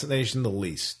fascination the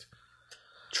least.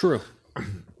 True.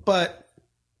 But,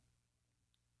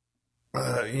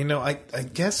 I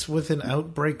guess with an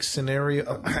outbreak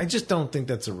scenario, I just don't think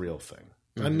that's a real thing.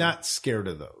 Mm-hmm. I'm not scared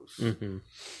of those. Mm-hmm.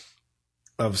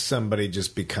 Of somebody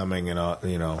just becoming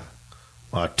an,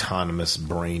 autonomous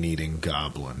brain-eating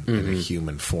goblin in a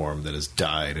human form that has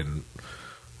died and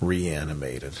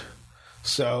reanimated.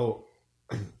 So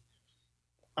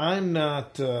I'm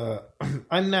not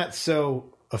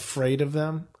so afraid of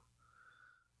them.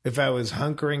 If I was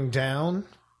hunkering down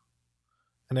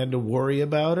and had to worry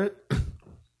about it,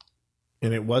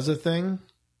 and it was a thing,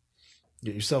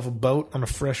 get yourself a boat on a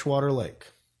freshwater lake.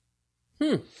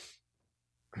 That's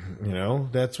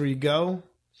where you go.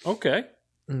 Okay.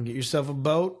 And get yourself a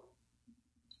boat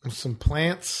with some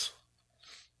plants.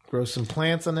 Grow some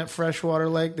plants on that freshwater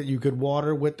lake that you could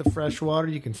water with the fresh water.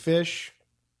 You can fish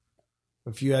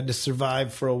if you had to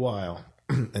survive for a while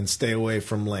and stay away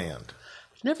from land.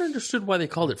 Never understood why they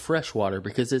called it freshwater,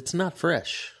 because it's not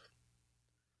fresh.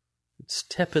 It's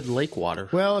tepid lake water.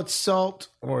 Well, it's salt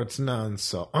or it's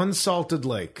non-salt. Unsalted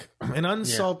lake.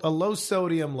 A low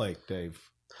sodium lake, Dave.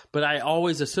 But I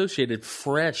always associated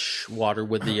fresh water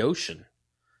with the ocean.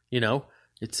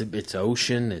 It's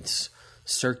ocean, it's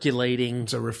circulating.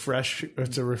 It's a refresh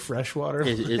water.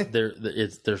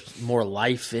 There's more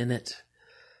life in it.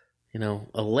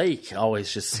 A lake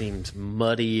always just seemed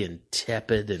muddy and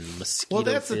tepid and mosquito. Well,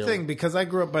 that's the thing, because I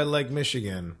grew up by Lake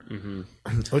Michigan,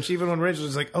 which even when Rachel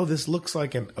was like, "Oh, this looks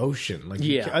like an ocean,"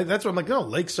 that's what I'm like. No,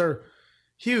 lakes are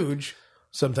huge.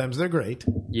 Sometimes they're great.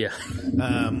 Yeah.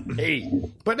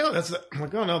 But no,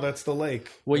 that's the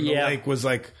lake. Well, and the lake was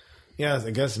like, yeah,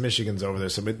 I guess Michigan's over there.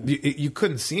 So, but you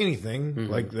couldn't see anything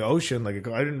like the ocean. Like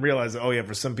I didn't realize.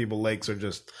 For some people, lakes are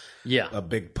just a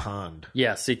big pond.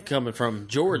 Yeah. See, coming from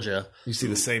Georgia, you see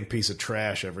the same piece of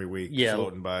trash every week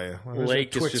floating by.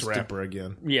 Lake Twix is just wrapper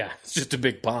again. Yeah, it's just a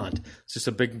big pond. It's just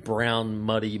a big brown,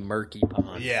 muddy, murky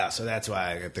pond. Yeah, so that's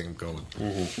why I think I'm going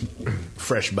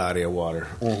fresh body of water.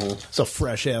 It's a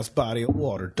fresh ass body of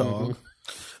water, dog.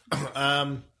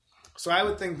 So I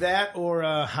would think that or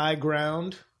high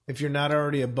ground. If you're not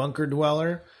already a bunker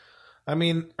dweller. I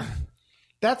mean,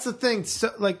 that's the thing. So,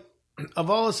 of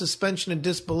all the suspension of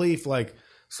disbelief,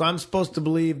 so I'm supposed to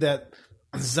believe that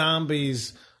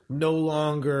zombies no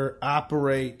longer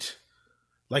operate.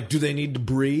 Do they need to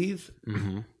breathe?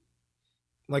 Mm-hmm.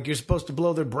 You're supposed to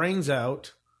blow their brains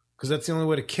out because that's the only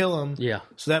way to kill them. Yeah.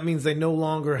 So that means they no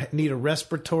longer need a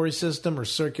respiratory system or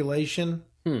circulation.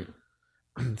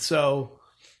 So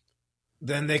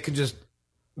then they can just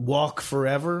walk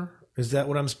forever? Is that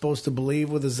what I'm supposed to believe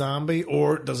with a zombie?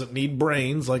 Or does it need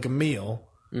brains like a meal?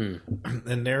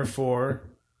 And therefore...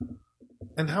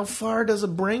 And how far does a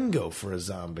brain go for a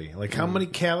zombie? How many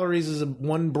calories is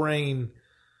one brain?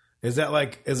 Is it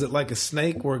like a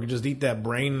snake where it can just eat that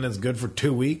brain and it's good for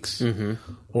 2 weeks? Mm-hmm.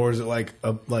 Or is it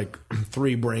like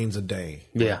 3 brains a day?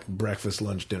 Yeah. Breakfast,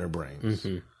 lunch, dinner brains.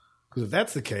 Because if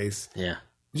that's the case... Yeah.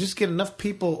 You just get enough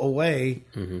people away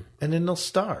and then they'll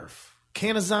starve.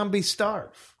 Can a zombie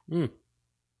starve?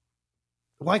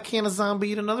 Why can't a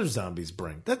zombie eat another zombie's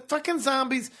brain? That fucking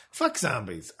zombies. Fuck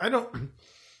zombies. I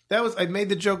made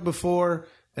the joke before,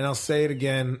 and I'll say it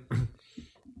again.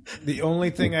 The only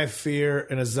thing I fear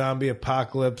in a zombie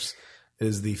apocalypse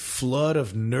is the flood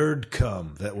of nerd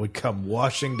cum that would come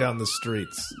washing down the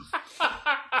streets.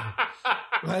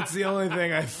 That's the only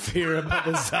thing I fear about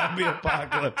the zombie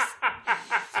apocalypse.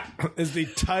 Is the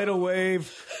tidal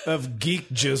wave of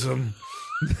geekism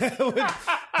that would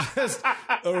just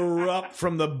erupt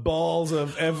from the balls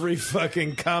of every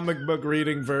fucking comic book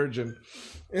reading virgin.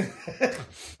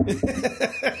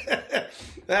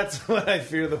 That's what I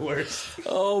fear the worst.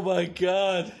 Oh my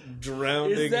God.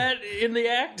 Drowning. Is that in the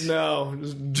act? No.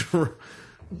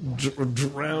 Just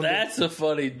drowning. That's a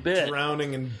funny bit.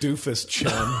 Drowning in doofus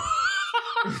chum.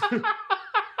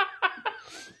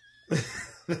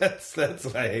 That's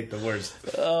what I hate the worst.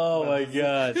 Oh my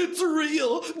God. It's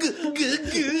real.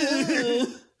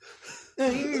 I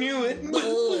knew it.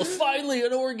 Oh, finally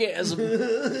an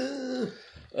orgasm.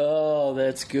 Oh,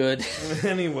 that's good.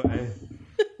 Anyway.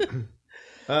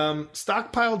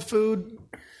 Stockpiled food.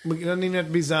 We don't even have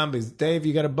to be zombies. Dave,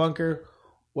 you got a bunker.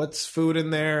 What's food in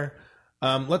there?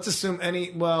 Let's assume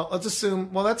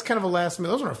that's kind of a last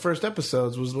meal. Those were our first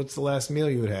episodes. What's the last meal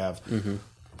you would have? Mm-hmm.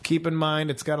 Keep in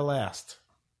mind, it's got to last.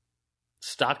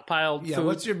 Stockpiled food? Yeah,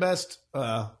 what's your best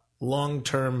long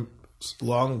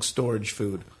storage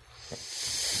food?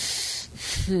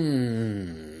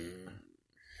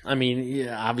 I mean,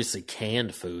 obviously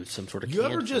canned food, some sort of You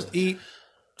ever just eat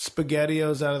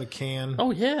SpaghettiOs out of the can?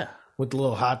 Oh, yeah. With the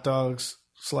little hot dogs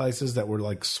slices that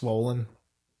were swollen?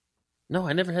 No,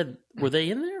 I never had. Were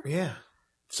they in there? Yeah.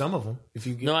 Some of them. If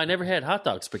you get, No, I never had hot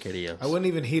dog SpaghettiOs. I wouldn't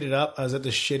even heat it up. I was at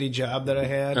the shitty job that I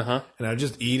had, and I would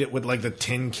just eat it with like the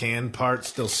tin can part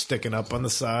still sticking up on the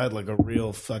side, like a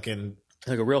real fucking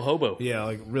Like a real hobo. yeah,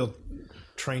 like real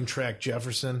train track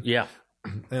Jefferson. Yeah.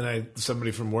 And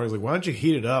somebody from work was like, "Why don't you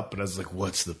heat it up?" And I was like,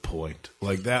 "What's the point?"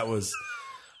 Like that was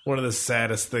one of the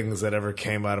saddest things that ever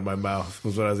came out of my mouth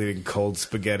was when I was eating cold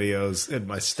SpaghettiOs in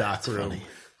my stock room. funny.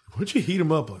 Why don't you heat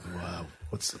them up? Like, wow,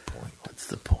 what's the point? What's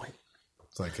the point?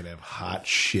 So I could have hot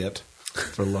shit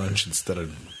for lunch instead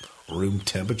of room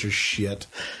temperature shit.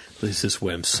 This is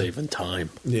where I'm saving time.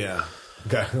 Yeah.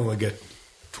 Okay, I only get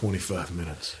 25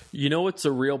 minutes. You know what's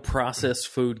a real processed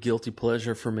food guilty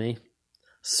pleasure for me?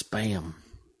 Spam.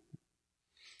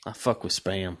 I fuck with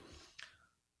Spam.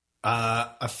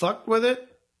 I fucked with it.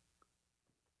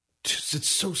 Just, it's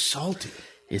so salty.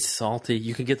 It's salty.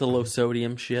 You can get the low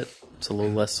sodium shit. It's a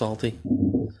little less salty.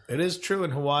 It is true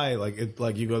in Hawaii. Like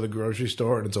you go to the grocery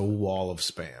store and it's a wall of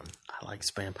Spam. I like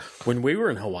Spam. When we were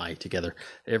in Hawaii together,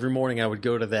 every morning I would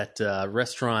go to that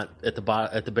restaurant at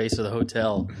the base of the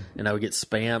hotel, and I would get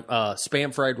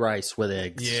Spam fried rice with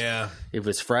eggs. Yeah. It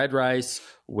was fried rice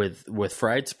with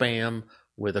fried Spam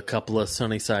with a couple of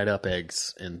sunny side up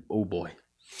eggs, and oh boy,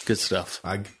 good stuff.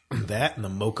 That and the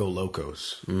Moco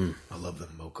Locos. I love the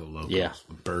Moco Locos. Yeah.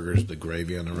 The burgers, the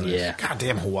gravy on the rice. Yeah. God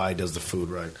damn, Hawaii does the food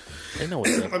right. They know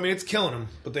what's up. I mean, it's killing them,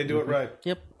 but they do it right.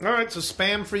 Yep. All right, so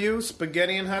Spam for you,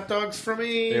 spaghetti and hot dogs for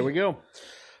me. There we go.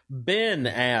 Ben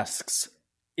asks,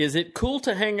 is it cool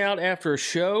to hang out after a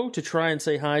show to try and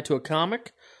say hi to a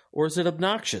comic, or is it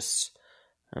obnoxious?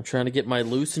 I'm trying to get my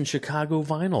Loose in Chicago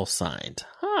vinyl signed.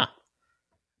 Huh.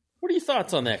 What are your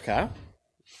thoughts on that, Kyle?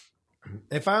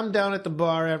 If I'm down at the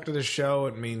bar after the show,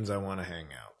 it means I want to hang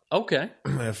out. Okay.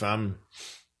 If I'm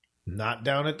not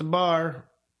down at the bar,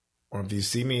 or if you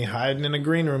see me hiding in a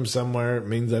green room somewhere, it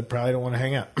means I probably don't want to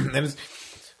hang out. And it's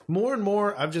more and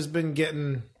more, I've just been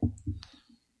getting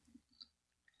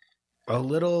a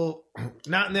little,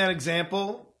 not in that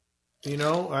example, you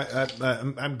know,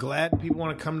 I'm glad people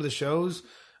want to come to the shows,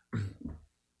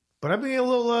 but I'm being a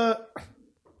little,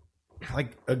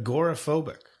 like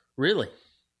agoraphobic. Really?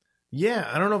 Yeah,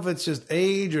 I don't know if it's just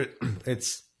age or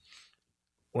it's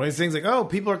one of these things like, oh,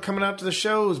 people are coming out to the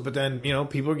shows, but then, you know,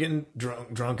 people are getting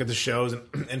drunk at the shows.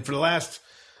 And for the last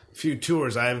few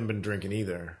tours, I haven't been drinking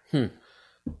either.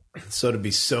 So to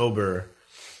be sober,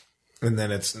 and then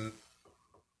it's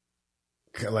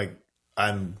like,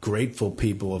 I'm grateful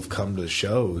people have come to the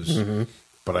shows,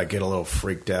 but I get a little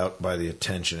freaked out by the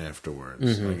attention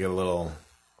afterwards. I get a little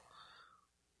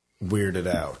weirded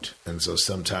out. And so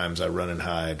sometimes I run and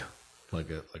hide. Like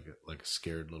a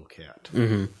scared little cat.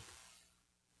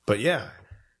 But yeah,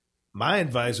 my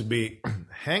advice would be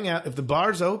hang out. If the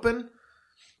bar's open,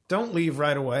 don't leave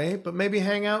right away, but maybe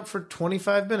hang out for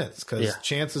 25 minutes. Because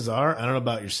chances are, I don't know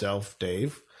about yourself,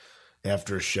 Dave,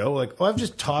 after a show, like, oh, I've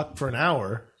just talked for an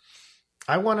hour.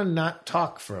 I want to not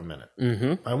talk for a minute.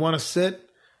 I want to sit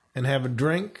and have a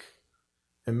drink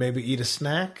and maybe eat a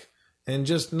snack and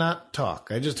just not talk.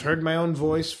 I just heard my own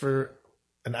voice for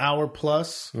an hour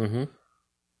plus.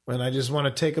 And I just want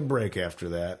to take a break after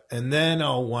that. And then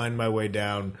I'll wind my way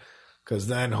down, because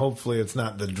then hopefully it's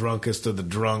not the drunkest of the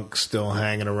drunk still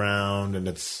hanging around. And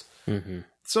it's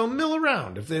so mill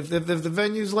around. If the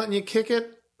venue's letting you kick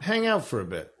it, hang out for a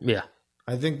bit. Yeah.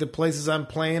 I think the places I'm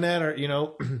playing at are, you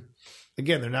know,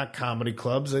 again, they're not comedy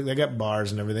clubs. They got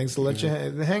bars and everything. So let you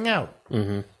hang out.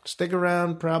 Stick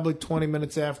around. Probably 20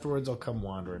 minutes afterwards, I'll come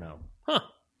wandering out. Huh.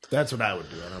 That's what I would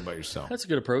do. I don't know about yourself. That's a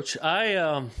good approach.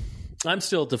 I'm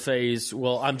still at the phase.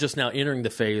 Well, I'm just now entering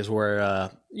the phase where,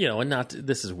 you know, and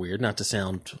this is weird, not to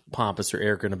sound pompous or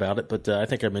arrogant about it, but I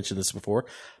think I mentioned this before.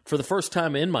 For the first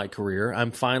time in my career,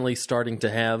 I'm finally starting to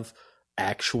have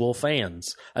actual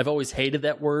fans. I've always hated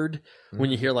that word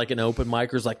when you hear like an open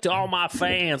micer's like, to all my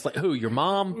fans, like who, your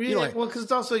mom? Yeah, you know, like, well, because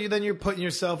it's also then you're putting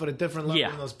yourself at a different level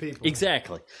than those people.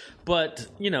 Exactly. But,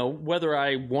 you know, whether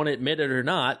I want to admit it or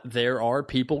not, there are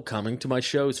people coming to my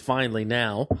shows finally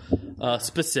now,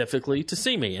 specifically to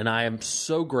see me. And I am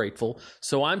so grateful.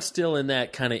 So I'm still in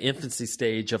that kind of infancy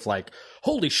stage of like,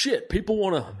 holy shit, people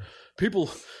want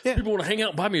to hang out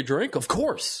and buy me a drink? Of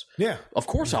course. Yeah. Of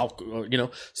course I'll, you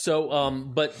know. So,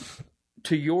 but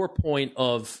to your point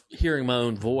of hearing my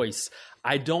own voice,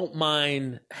 I don't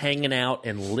mind hanging out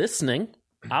and listening.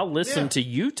 I'll listen to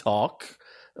you talk,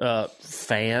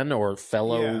 fan or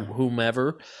fellow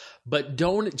whomever, but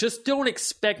don't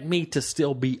expect me to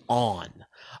still be on. Yeah.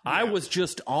 I was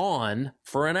just on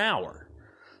for an hour.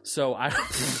 So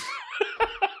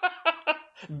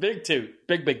big toot.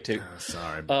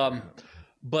 Sorry.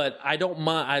 But I don't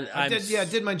mind. I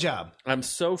did my job. I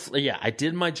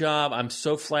did my job. I'm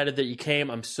so flattered that you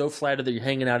came. I'm so flattered that you're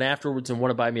hanging out afterwards and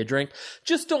want to buy me a drink.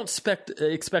 Just don't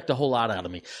expect a whole lot out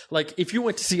of me. Like, if you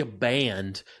went to see a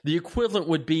band, the equivalent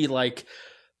would be like,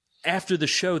 after the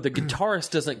show, the guitarist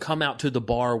doesn't come out to the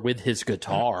bar with his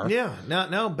guitar. Yeah,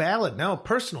 no ballad, no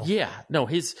personal. Yeah, no,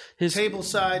 his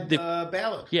tableside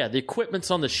ballad. Yeah, the equipment's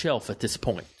on the shelf at this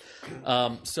point.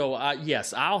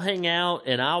 Yes, I'll hang out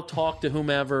and I'll talk to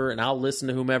whomever and I'll listen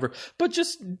to whomever, but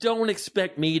just don't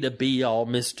expect me to be all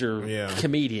Mr.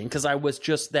 Comedian, because I was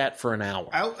just that for an hour.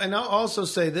 And I'll also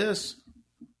say this: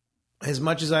 as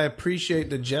much as I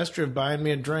appreciate the gesture of buying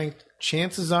me a drink,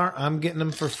 chances are I'm getting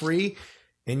them for free,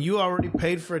 and you already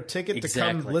paid for a ticket to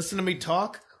come listen to me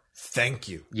talk. Thank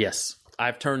you. Yes.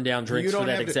 I've turned down drinks for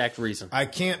that exact reason. I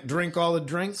can't drink all the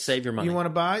drinks. Save your money. You want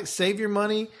to buy? Save your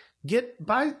money.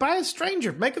 Buy a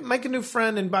stranger. Make a new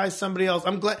friend and buy somebody else.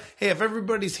 I'm glad. Hey, if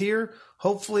everybody's here,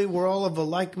 hopefully we're all of a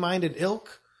like-minded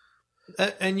ilk.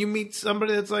 And you meet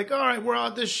somebody that's like, all right, we're all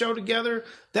at this show together.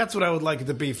 That's what I would like it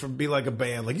to be like a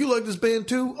band. Like, you like this band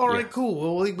too? All right, cool.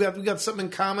 Well, we got something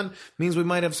in common. Means we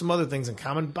might have some other things in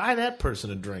common. Buy that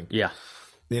person a drink. Yeah.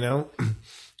 You know?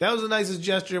 That was the nicest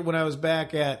gesture when I was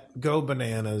back at Go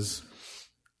Bananas,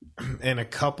 and a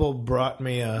couple brought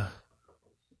me a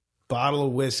bottle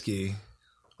of whiskey.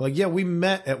 Like, yeah, we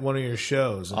met at one of your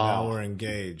shows, and now we're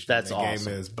engaged. That's and they awesome.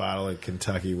 gave me this bottle of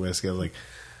Kentucky whiskey. I was like,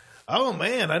 oh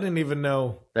man, I didn't even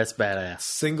know that's badass.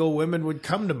 Single women would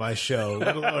come to my show,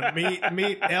 let alone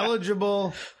meet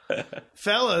eligible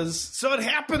fellas. So it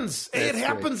happens. It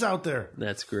happens out there.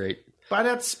 That's great. Buy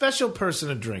that special person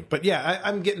a drink. But yeah,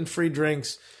 I'm getting free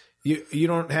drinks. You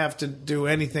don't have to do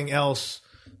anything else.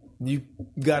 You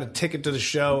got a ticket to the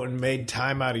show and made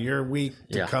time out of your week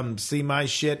to come see my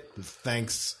shit.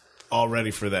 Thanks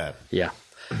already for that. Yeah.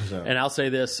 So. And I'll say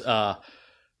this. I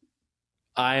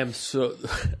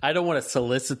don't want to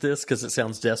solicit this because it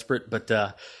sounds desperate, but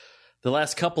the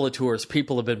last couple of tours,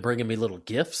 people have been bringing me little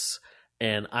gifts,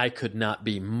 and I could not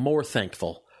be more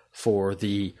thankful for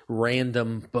the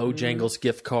random Bojangles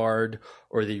gift card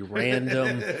or the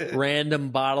random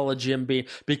bottle of Jim Beam,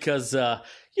 because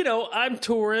I'm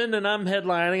touring and I'm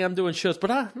headlining, I'm doing shows,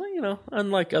 but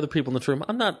unlike other people in the room,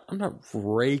 I'm not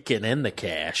raking in the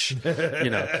cash.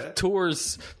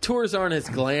 Tours aren't as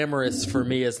glamorous for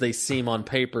me as they seem on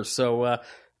paper. So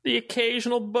the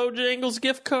occasional Bojangles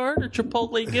gift card or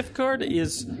Chipotle gift card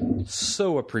is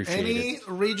so appreciated. Any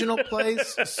regional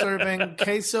place serving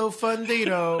queso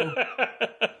fundido,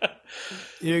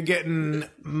 you're getting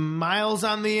miles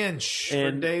on the inch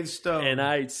for Dave Stone. And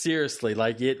I seriously,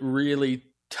 it really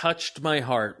touched my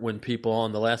heart when people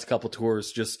on the last couple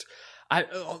tours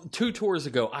 2 tours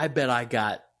ago, I bet I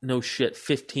got, no shit,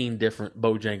 15 different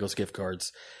Bojangles gift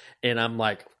cards. And I'm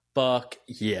like, fuck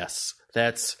yes.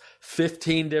 That's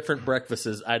 15 different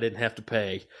breakfasts I didn't have to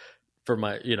pay for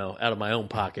my, out of my own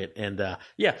pocket. And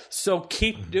so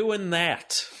keep doing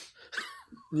that.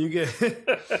 You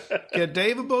get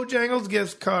Dave a Bojangles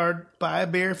gift card, buy a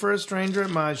beer for a stranger at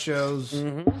my shows.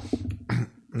 Mm-hmm.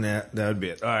 Nah, that would be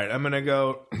it. All right, I'm gonna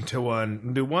go to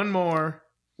do one more.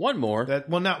 One more?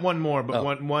 Not one more,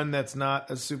 but one that's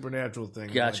not a supernatural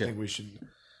thing. Gotcha. I think we should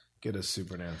get a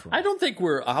supernatural. I don't think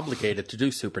we're obligated to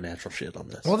do supernatural shit on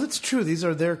this. Well, that's true. These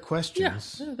are their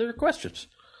questions. Yeah, they're questions.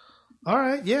 All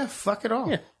right, yeah, fuck it all.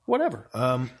 Yeah, whatever.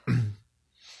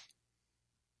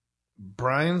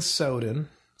 Brian Soden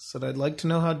said, I'd like to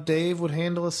know how Dave would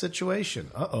handle a situation.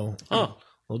 Uh-oh. Oh.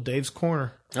 Little Dave's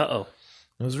Corner. Uh-oh.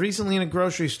 I was recently in a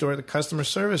grocery store at the customer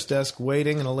service desk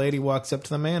waiting, and a lady walks up to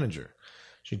the manager.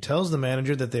 She tells the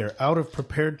manager that they are out of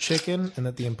prepared chicken and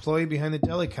that the employee behind the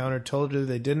deli counter told her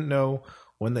they didn't know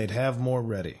when they'd have more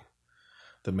ready.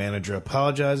 The manager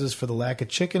apologizes for the lack of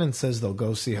chicken and says they'll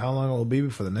go see how long it will be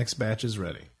before the next batch is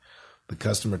ready. The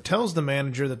customer tells the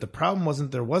manager that the problem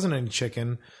wasn't there wasn't any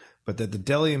chicken, but that the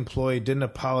deli employee didn't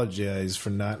apologize for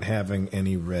not having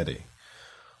any ready.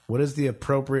 What is the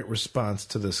appropriate response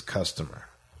to this customer?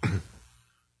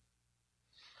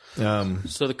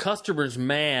 So the customer's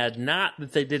mad, not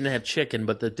that they didn't have chicken,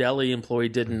 but the deli employee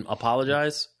didn't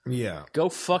apologize? Yeah. Go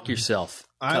fuck yourself,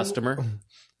 customer.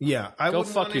 Go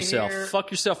fuck yourself. Fuck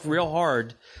yourself real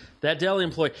hard. That deli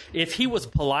employee, if he was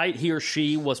polite, he or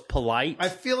she was polite. I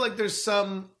feel like there's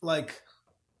some,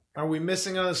 are we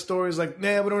missing other stories?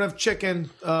 Nah, we don't have chicken.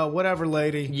 Whatever,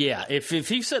 lady. Yeah, if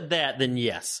he said that, then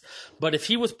yes. But if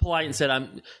he was polite and said,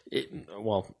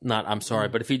 I'm sorry,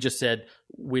 but if he just said,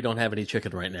 we don't have any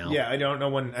chicken right now. Yeah, I don't know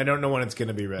when it's going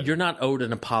to be ready. You're not owed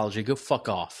an apology. Go fuck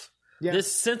off. Yeah.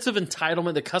 This sense of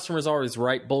entitlement, the customer's always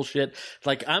right bullshit.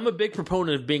 I'm a big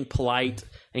proponent of being polite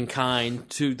and kind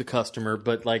to the customer,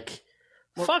 but like,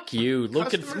 fuck you.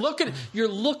 You're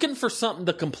looking for something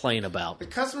to complain about. The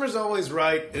customer's always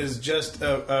right is just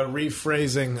a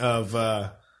rephrasing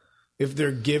of if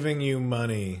they're giving you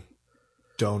money,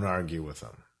 don't argue with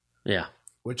them. Yeah.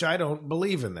 Which I don't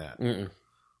believe in that.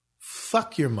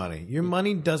 Fuck your money. Your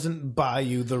money doesn't buy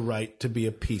you the right to be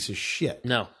a piece of shit.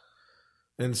 No.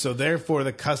 And so therefore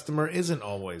the customer isn't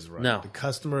always right. No. The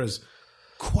customer is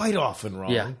quite often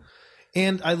wrong. Yeah.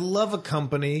 And I love a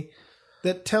company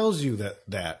that tells you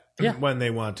that when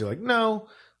they want to. Like, no,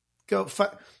 go.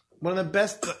 One of the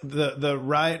best, the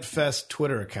Riot Fest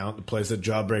Twitter account, the place that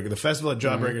Jawbreaker, the festival that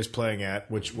Jawbreaker's playing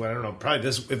at, which, well, I don't know, probably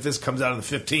if this comes out on the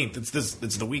 15th,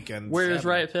 it's the weekend. Where is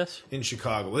Riot Fest? In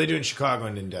Chicago. Well, they do it in Chicago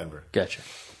and in Denver. Gotcha.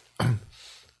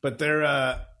 But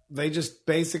they just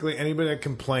basically, anybody that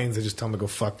complains, they just tell them to go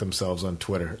fuck themselves on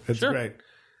Twitter. It's great.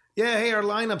 Yeah, hey, our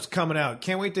lineup's coming out.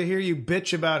 Can't wait to hear you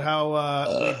bitch about how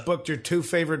we booked your 2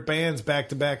 favorite bands back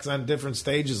to back on different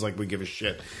stages. Like we give a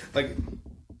shit. Like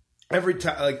every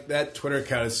time, like that Twitter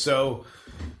account is so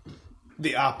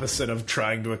the opposite of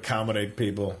trying to accommodate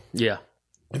people. Yeah.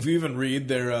 If you even read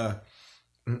their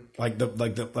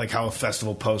like how a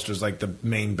festival posters, like the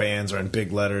main bands are in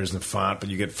big letters and font, but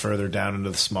you get further down into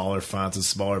the smaller fonts and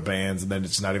smaller bands, and then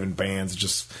it's not even bands, it's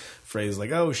just phrases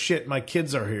like, oh shit, my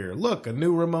kids are here. Look, a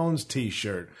new Ramones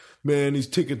t-shirt. Man, these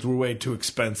tickets were way too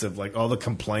expensive. Like all the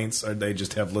complaints they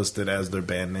just have listed as their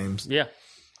band names. Yeah.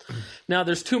 Now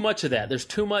there's too much of that. There's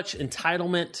too much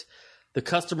entitlement. The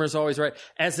customer's always right.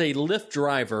 As a Lyft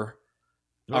driver,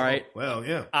 all right. Well,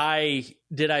 yeah.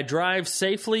 Did I drive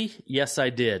safely? Yes, I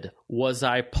did. Was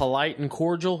I polite and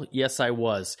cordial? Yes, I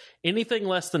was. Anything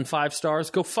less than 5 stars,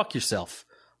 go fuck yourself.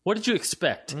 What did you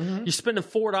expect? You're spending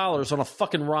 $4 on a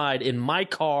fucking ride in my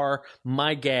car,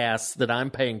 my gas that I'm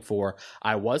paying for.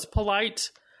 I was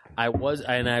polite.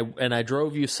 And I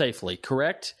drove you safely,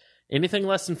 correct? Anything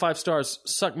less than 5 stars,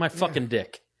 suck my fucking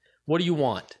dick. What do you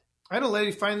want? I had a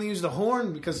lady finally use the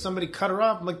horn because somebody cut her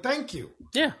off. I'm like, thank you.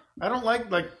 Yeah. I don't like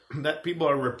that people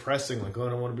are repressing, like, oh, I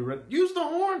don't want to be use the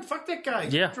horn. Fuck that guy. He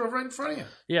drove right in front of you.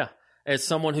 Yeah. As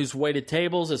someone who's waited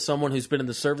tables, as someone who's been in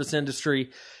the service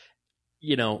industry,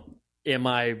 you know, am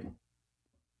I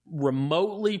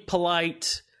remotely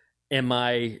polite? Am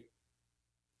I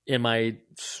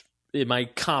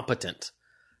competent?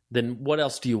 Then what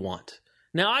else do you want?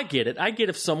 Now, I get it. I get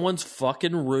if someone's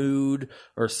fucking rude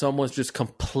or someone's just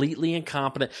completely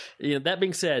incompetent. You know, that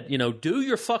being said, you know, do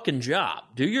your fucking job.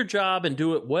 Do your job and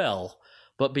do it well.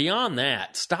 But beyond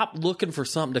that, stop looking for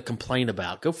something to complain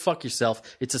about. Go fuck yourself.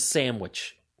 It's a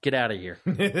sandwich. Get out of here.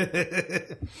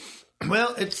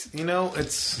 Well, it's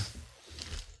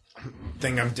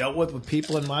thing I've dealt with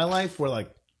people in my life where,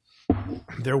 like,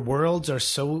 their worlds are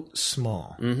so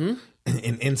small and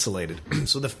insulated.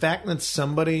 So the fact that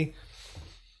somebody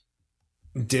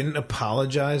didn't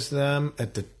apologize to them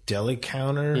at the deli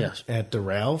counter at the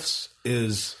Ralph's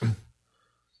is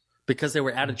because they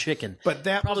were out of chicken. But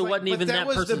that probably wasn't even that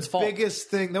person's fault. Biggest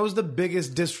thing. That was the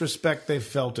biggest disrespect they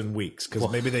felt in weeks because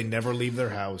maybe they never leave their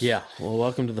house. Yeah. Well,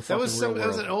 welcome to the fucking real world. That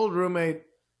was an old roommate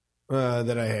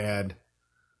that I had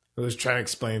who was trying to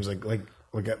explain, like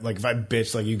if I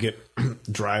bitch, like you get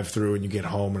drive through and you get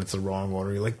home and it's the wrong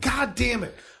order. You're like, God damn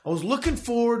it. I was looking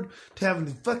forward to having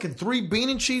the fucking 3 bean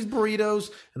and cheese burritos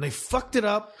and they fucked it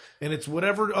up and it's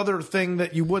whatever other thing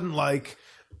that you wouldn't like.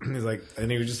 And he's like,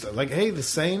 and he was just like, hey, the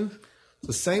same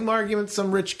argument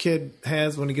some rich kid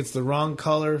has when he gets the wrong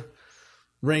color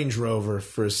Range Rover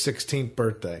for his 16th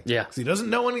birthday. Yeah. Because he doesn't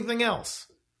know anything else.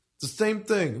 It's the same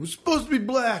thing. It was supposed to be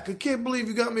black. I can't believe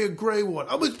you got me a gray one.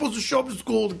 I was supposed to show up to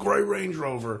school with a gray Range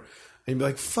Rover. And you'd be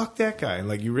like, fuck that guy. And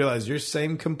like you realize your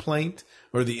same complaint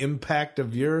or the impact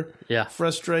of your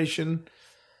frustration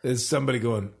is somebody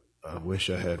going, I wish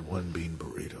I had 1 bean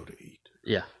burrito to eat.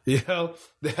 Yeah. You know,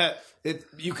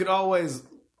 you could always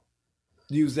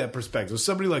use that perspective.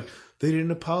 Somebody like, they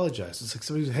didn't apologize. It's like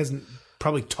somebody who hasn't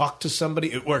probably talked to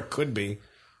somebody, or it could be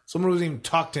someone who hasn't even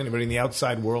talked to anybody in the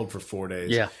outside world for 4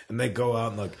 days. Yeah. And they go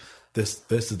out and like, this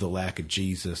is the lack of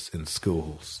Jesus in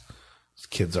schools. These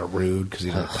kids are rude because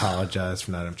you don't apologize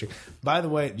for not having chicken. By the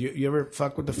way, you ever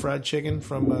fuck with the fried chicken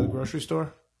from the grocery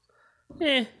store?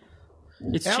 Eh.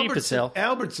 It's cheap as hell.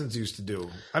 Albertsons used to do.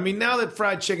 I mean, now that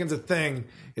fried chicken's a thing,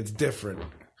 it's different.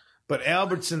 But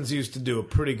Albertsons used to do a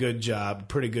pretty good job,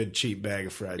 pretty good cheap bag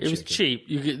of fried chicken. It was cheap.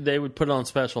 They would put it on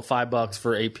special, $5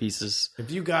 for 8 pieces.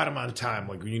 If you got them on time,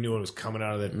 like when you knew it was coming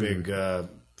out of that big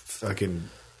fucking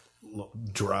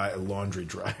dry laundry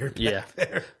dryer back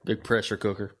there. Big pressure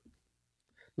cooker.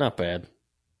 Not bad.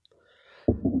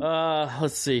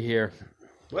 Let's see here.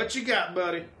 What you got,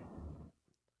 buddy?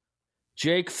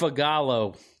 Jake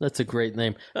Fagallo. That's a great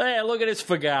name. Hey, look at this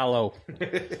Fagallo.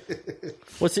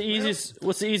 What's the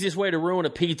easiest way to ruin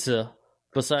a pizza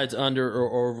besides under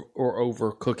or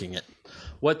over cooking it?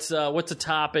 What's a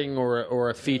topping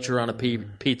or a feature on a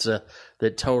pizza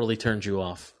that totally turns you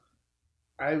off?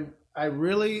 I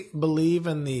really believe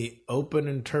in the open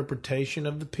interpretation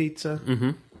of the pizza.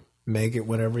 Mm-hmm. Make it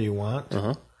whatever you want.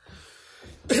 Uh-huh.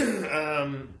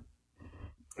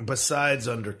 Besides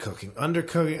undercooking.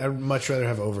 Undercooking, I'd much rather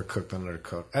have overcooked than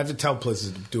undercooked. I have to tell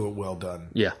places to do it well done.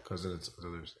 Yeah. Because there's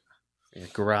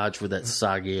garage with that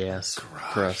soggy ass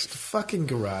crust. Fucking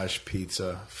garage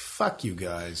pizza. Fuck you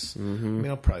guys. Mm-hmm. I mean,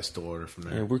 I'll probably still order from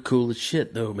there. Yeah, we're cool as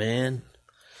shit, though, man.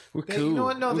 We're cool. You know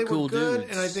what? No, they cool were good,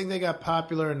 dudes. and I think they got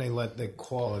popular, and they let the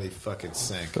quality fucking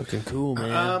sink. Fucking cool,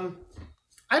 man.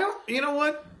 I don't. You know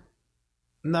what?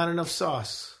 Not enough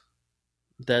sauce.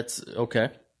 That's okay.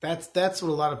 That's what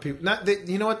a lot of people.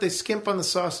 You know what? They skimp on the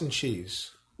sauce and cheese.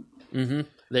 Mm-hmm.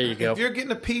 There you go. If you're getting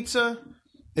a pizza,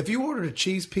 if you ordered a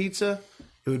cheese pizza,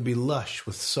 it would be lush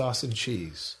with sauce and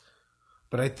cheese.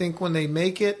 But I think when they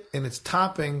make it and it's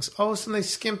toppings, all of a sudden they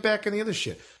skimp back on the other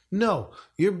shit. No,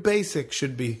 your basic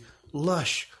should be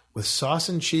lush with sauce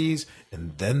and cheese,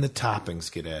 and then the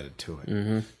toppings get added to it.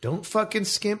 Mm-hmm. Don't fucking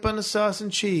skimp on the sauce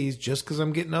and cheese just because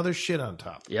I'm getting other shit on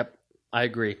top. Yep, I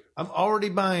agree. I'm already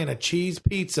buying a cheese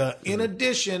pizza in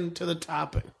addition to the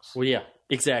toppings. Well, yeah,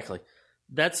 exactly.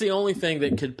 That's the only thing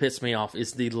that could piss me off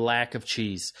is the lack of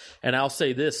cheese. And I'll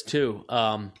say this, too.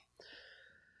 I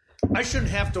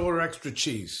shouldn't have to order extra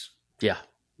cheese. Yeah,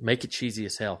 make it cheesy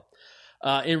as hell.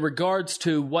 In regards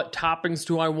to what toppings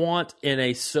do I want in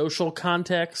a social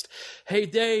context, hey,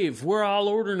 Dave, we're all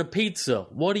ordering a pizza.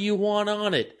 What do you want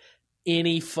on it?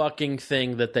 Any fucking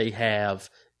thing that they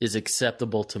have is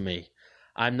acceptable to me.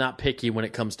 I'm not picky when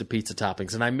it comes to pizza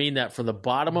toppings, and I mean that from the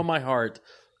bottom of my heart.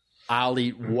 I'll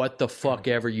eat what the fuck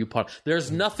ever you put.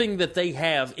 There's nothing that they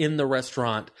have in the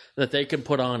restaurant that they can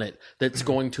put on it that's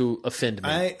going to offend me.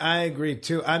 I agree,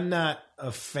 too. I'm not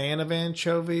a fan of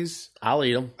anchovies. I'll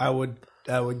eat them. I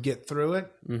would get through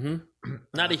it. Mm-hmm.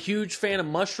 Not a huge fan of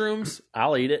mushrooms.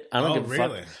 I'll eat it. I don't give a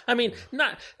really? fuck. I mean,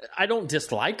 I don't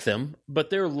dislike them,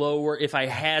 but they're lower. If I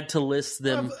had to list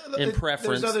them in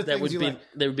preference, they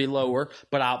would be lower.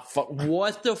 But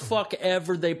what the fuck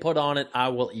ever they put on it, I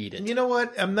will eat it. You know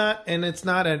what? I'm not, and it's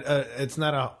not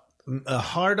a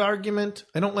hard argument.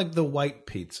 I don't like the white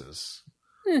pizzas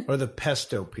or the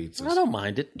pesto pizzas. I don't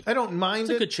mind it. I don't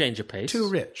mind it. It's a good change of pace. Too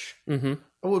rich. Mm-hmm.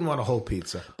 I wouldn't want a whole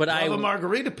pizza. But I love a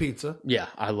margarita pizza. Yeah,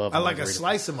 I love. I like a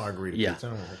slice of margarita pizza. I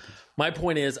don't want a whole pizza. My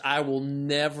point is, I will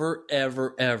never,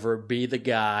 ever, ever be the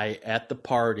guy at the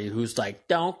party who's like,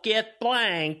 "Don't get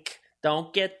blank,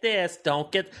 don't get this,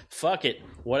 don't get fuck it,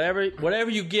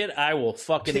 whatever you get, I will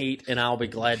fucking eat, and I'll be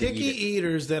glad to eat it." Picky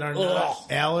eaters that are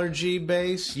not allergy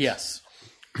based, yes,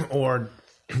 or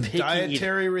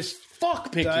dietary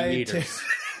fuck picky eaters.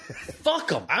 Fuck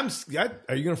them.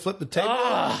 Are you going to flip the table?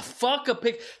 Fuck a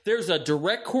pick. There's a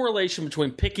direct correlation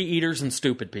between picky eaters and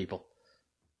stupid people.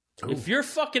 Ooh. If you're a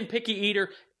fucking picky eater,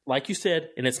 like you said,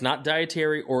 and it's not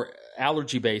dietary or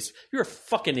allergy based, you're a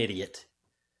fucking idiot.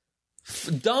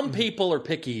 Dumb people are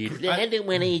picky eaters. I don't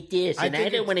want to eat this, and I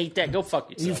don't want to eat that. Go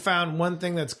fuck yourself. You found one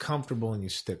thing that's comfortable and you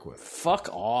stick with it. Fuck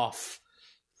off.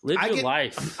 Live your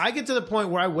life. I get to the point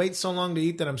where I wait so long to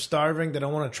eat that I'm starving that I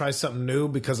want to try something new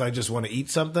because I just want to eat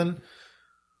something.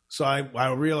 So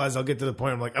I realize I'll get to the point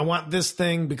where I'm like, I want this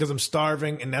thing because I'm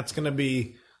starving, and that's going to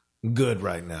be good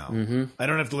right now. Mm-hmm. I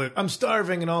don't have to live. I'm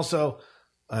starving, and also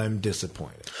I'm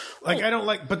disappointed. Like, I don't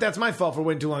like, but that's my fault for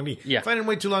waiting too long to eat. Yeah. If I didn't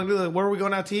wait too long to eat, where are we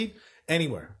going out to eat?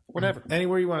 Anywhere. Whatever.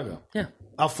 Anywhere you want to go. Yeah.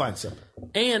 I'll find something.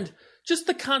 And just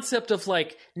the concept of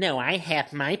like, no, I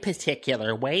have my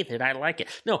particular way that I like it.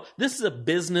 No, this is a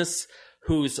business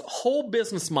whose whole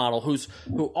business model,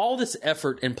 who all this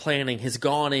effort and planning has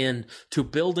gone in to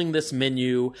building this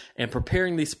menu and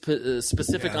preparing these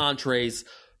specific entrees.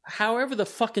 However the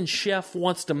fucking chef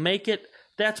wants to make it,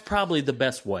 that's probably the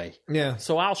best way. Yeah.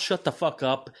 So I'll shut the fuck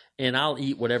up and I'll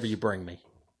eat whatever you bring me.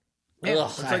 Yeah,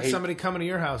 ugh, it's like somebody coming to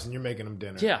your house and you're making them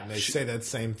dinner. Yeah. And they say that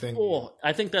same thing. Oh,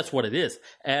 I think that's what it is.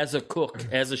 As a cook,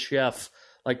 as a chef,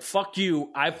 like, fuck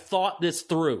you. I've thought this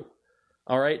through.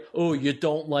 All right? Oh, you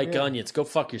don't like onions. Go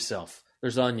fuck yourself.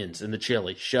 There's onions in the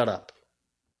chili. Shut up.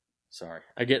 Sorry.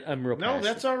 I'm real passionate. No,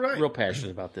 that's all right. Real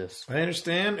passionate about this. I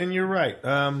understand, and you're right.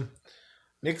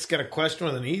 Nick's got a question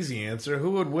with an easy answer.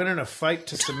 Who would win in a fight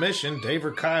to submission, Dave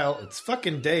or Kyle? It's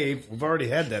fucking Dave. We've already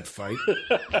had that fight.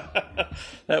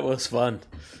 That was fun.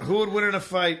 Who would win in a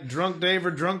fight, drunk Dave or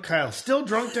drunk Kyle? Still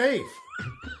drunk Dave.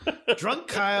 Drunk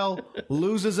Kyle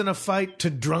loses in a fight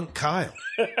to drunk Kyle.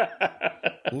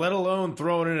 let alone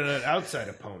throwing in an outside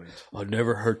opponent. I'll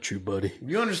never hurt you, buddy.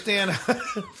 You understand?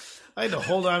 I had to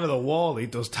hold on to the wall to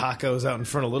eat those tacos out in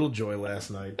front of Little Joy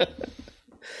last night.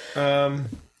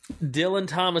 Dylan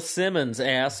Thomas Simmons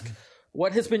asks,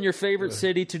 what has been your favorite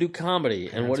city to do comedy?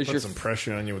 And what is put your some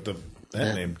pressure on you with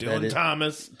that name, Dylan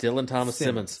Thomas? Dylan Thomas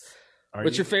Simmons.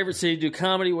 What's your favorite city to do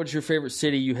comedy? What's your favorite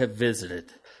city you have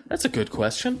visited? That's a good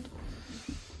question.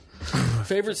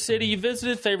 Favorite city you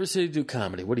visited, favorite city to do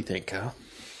comedy. What do you think, Kyle?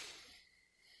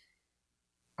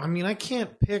 I mean, I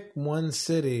can't pick one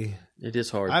city. It is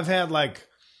hard. I've had like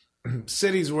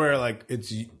cities where like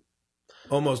it's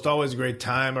almost always a great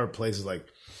time, or places like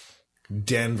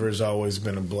Denver's always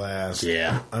been a blast.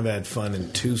 Yeah. I've had fun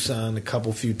in Tucson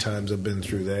a few times I've been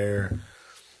through there.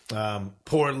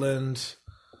 Portland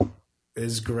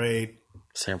is great.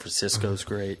 San Francisco's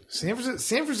great. San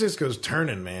Francisco's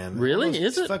turning, man. Really?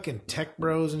 Is it? Fucking tech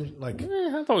bros and like.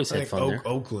 I've always had fun there.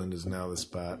 Oakland is now the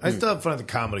spot. I still have fun at the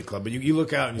comedy club, but you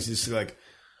look out and you see like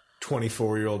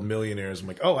 24-year-old millionaires. I'm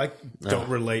like, oh, I don't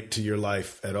relate to your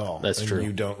life at all. That's true.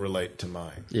 You don't relate to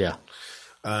mine. Yeah.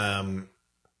 I've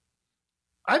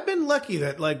been lucky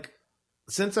that like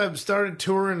since I've started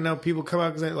touring, now people come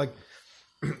out because like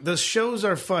the shows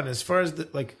are fun as far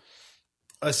as like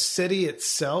a city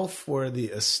itself where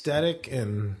the aesthetic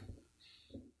and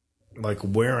like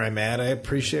where I'm at, I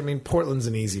appreciate. I mean, Portland's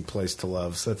an easy place to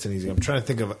love, so that's an easy. I'm trying to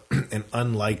think of an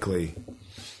unlikely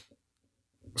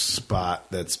spot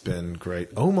that's been great.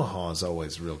 Omaha is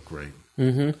always real great.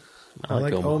 Mm-hmm. I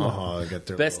like Omaha. I got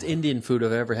their best Indian food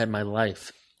I've ever had in my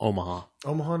life. Omaha,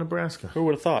 Nebraska. Who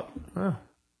would have thought? Oh.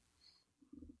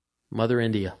 Mother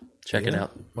India. Check it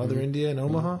out. Mother India in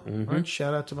Omaha. Mm-hmm. All right,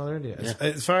 shout out to Mother India. Yeah.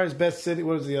 As far as best city,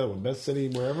 what was the other one? Best city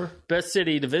wherever? Best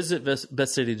city to visit,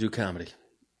 best city to do comedy.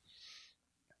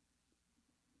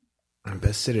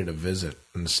 Best city to visit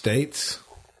in the States?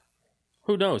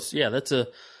 Who knows? Yeah,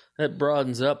 that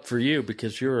broadens up for you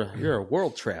because you're a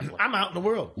world traveler. I'm out in the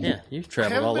world. Yeah, you've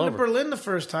traveled all I haven't over. been to Berlin the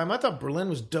first time. I thought Berlin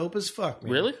was dope as fuck,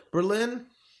 man. Really? Berlin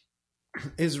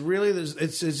is really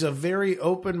it's a very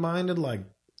open-minded, like,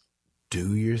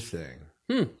 do your thing.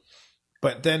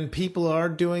 But then people are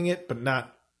doing it, but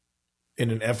not in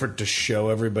an effort to show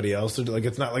everybody else. Like,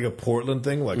 it's not like a Portland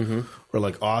thing, like or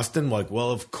like Austin. Like,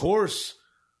 well, of course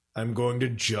I'm going to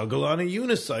juggle on a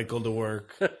unicycle to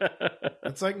work.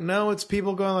 It's like, no, it's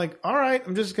people going like, all right,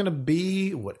 I'm just going to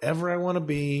be whatever I want to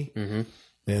be.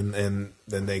 And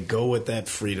then they go with that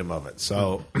freedom of it.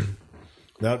 So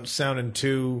without sounding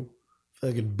too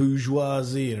like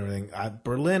bourgeoisie and everything,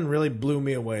 Berlin really blew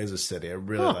me away as a city. I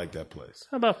really like that place.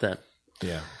 How about that?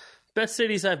 Yeah. Best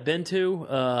cities I've been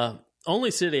to,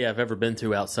 only city I've ever been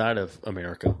to outside of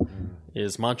America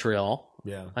is Montreal.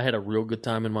 Yeah. I had a real good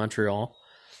time in Montreal.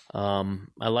 I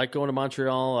like going to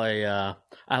Montreal.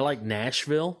 I like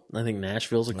Nashville. I think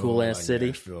Nashville's a cool ass city.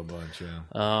 Nashville a bunch,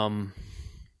 yeah.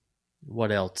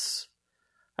 What else?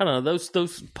 I don't know.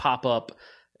 Those pop up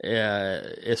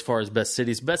as far as best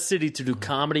cities. Best city to do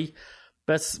comedy.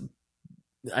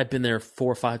 I've been there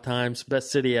 4 or 5 times.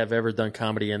 Best city I've ever done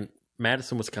comedy in,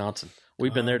 Madison, Wisconsin.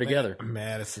 We've been there together.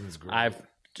 Madison's great.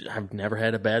 I've never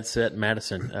had a bad set in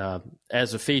Madison.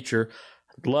 As a feature,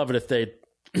 I'd love it if they'd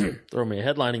throw me a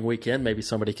headlining weekend. Maybe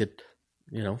somebody could,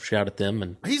 shout at them.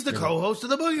 And he's the co-host of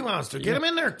the Boogie Monster. Get him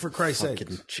in there, for Christ's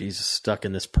sake. Jesus, stuck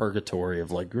in this purgatory of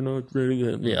like, you're not ready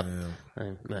yet. Yeah.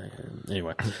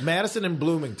 Anyway. Madison and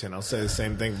Bloomington, I'll say the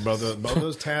same thing for both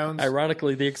those towns.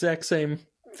 Ironically, the exact same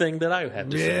thing that I have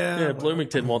to say. Yeah,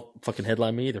 Bloomington won't fucking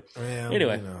headline me either. Yeah,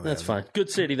 anyway, that's fine. Good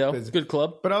city, though. Good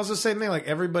club. But also, same thing, like,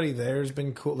 everybody there has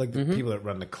been cool. Like, the people that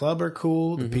run the club are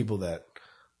cool. The people that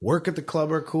work at the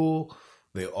club are cool.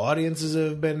 The audiences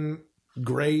have been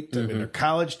great. I mean, they're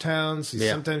college towns. So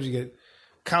sometimes you get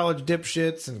college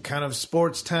dipshits and kind of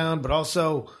sports town, but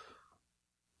also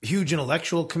huge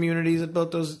intellectual communities at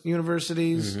both those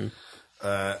universities.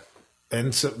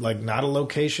 And so, like, not a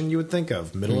location you would think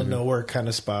of. Middle of nowhere kind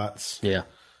of spots. Yeah.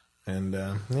 And,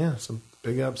 some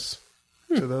big ups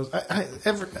to those.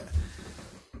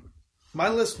 My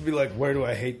list would be like, where do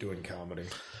I hate doing comedy?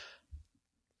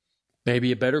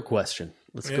 Maybe a better question.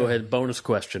 Let's go ahead. Bonus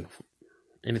question.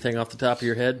 Anything off the top of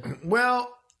your head?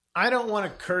 Well, I don't want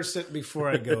to curse it before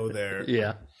I go there.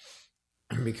 Yeah.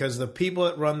 Because the people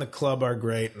that run the club are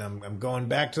great. And I'm going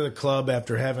back to the club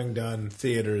after having done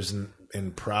theaters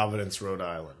in Providence, Rhode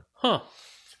Island. Huh.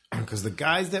 Because the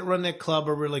guys that run that club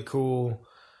are really cool.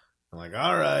 I'm like,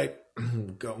 all right,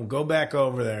 go back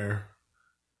over there.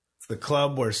 It's the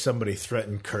club where somebody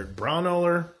threatened Kurt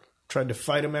Braunohler, tried to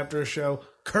fight him after a show.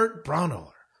 Kurt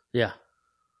Braunohler. Yeah.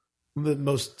 The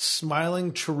most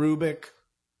smiling, cherubic,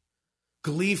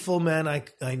 gleeful men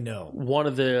I know. One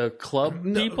of the club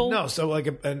people? No, so like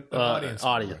an audience.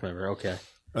 Audience member, okay.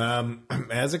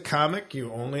 As a comic,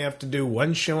 you only have to do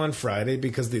one show on Friday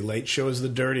because the late show is the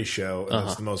dirty show, and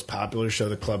it's the most popular show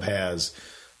the club has.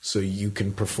 So you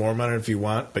can perform on it if you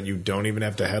want, but you don't even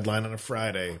have to headline on a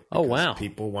Friday. Oh, wow.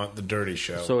 People want the dirty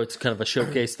show. So it's kind of a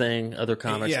showcase thing. Other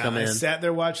comics come in. I sat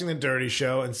there watching the dirty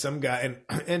show, and some guy,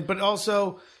 but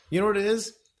also, you know what it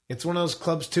is? It's one of those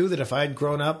clubs, too, that if I had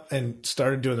grown up and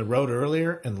started doing the road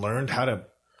earlier and learned how to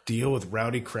deal with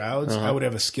rowdy crowds, I would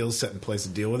have a skill set in place to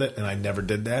deal with it, and I never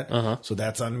did that. So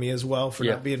that's on me as well for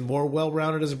not being more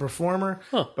well-rounded as a performer.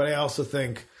 But I also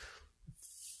think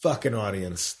fucking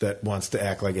audience that wants to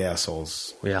act like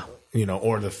assholes. Yeah. You know,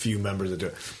 or the few members that do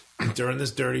it. During this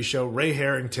dirty show, Ray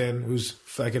Harrington, who's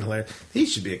fucking hilarious, he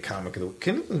should be a comic of the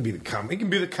can be the comic. He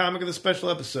can be the comic of the special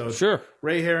episode. Sure.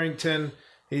 Ray Harrington,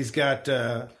 he's got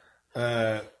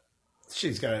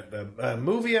she's got a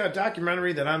movie, a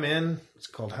documentary that I'm in. It's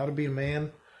called How to Be a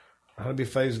Man. How to Be a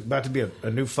Father. He's about to be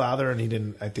a new father,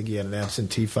 and I think he had an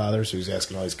absentee father, so he's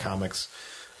asking all these comics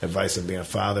advice on being a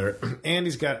father. And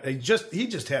he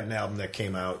just had an album that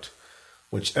came out,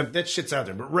 which that shit's out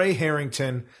there. But Ray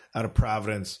Harrington out of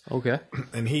Providence. Okay.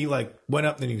 And he went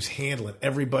up and he was handling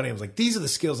everybody. I was like, these are the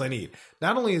skills I need.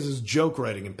 Not only is his joke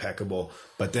writing impeccable,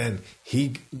 but then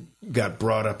he got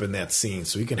brought up in that scene,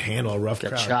 so he can handle a rough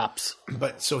crowd. Chops.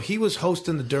 But so he was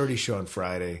hosting the Dirty Show on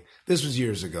Friday. This was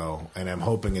years ago, and I'm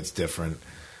hoping it's different.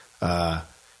 And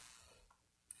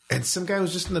some guy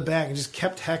was just in the back and just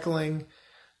kept heckling,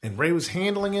 and Ray was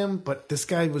handling him, but this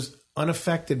guy was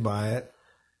unaffected by it.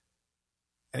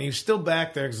 And he was still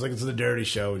back there because it's the Dirty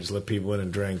Show. We just let people in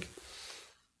and drink.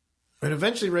 And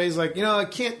eventually Ray's like, I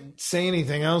can't say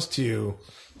anything else to you.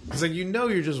 He's like,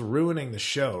 you're just ruining the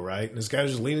show, right? And this guy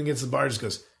was just leaning against the bar, just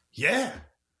goes, yeah.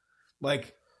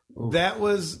 That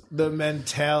was the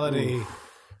mentality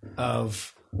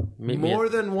of more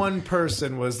than one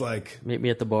person was like, meet me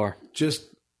at the bar.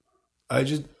 I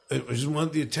just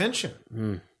want the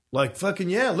attention. Fucking,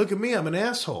 yeah, look at me. I'm an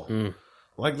asshole.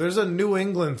 There's a New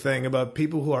England thing about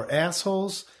people who are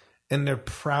assholes, and they're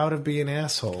proud of being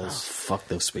assholes. Oh, fuck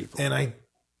those people. And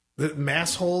the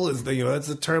masshole is that's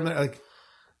the term that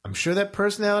I'm sure that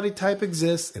personality type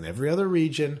exists in every other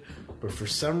region, but for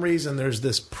some reason there's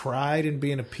this pride in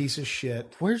being a piece of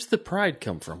shit. Where's the pride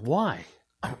come from? Why?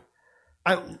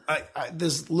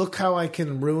 This look how I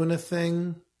can ruin a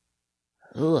thing.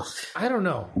 Ugh. I don't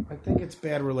know. I think it's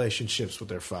bad relationships with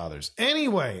their fathers.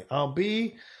 Anyway, I'll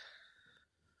be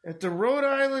at the Rhode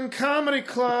Island Comedy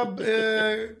Club,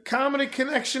 Comedy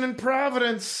Connection in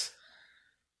Providence,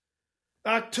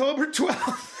 October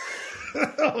 12th.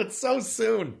 Oh, it's so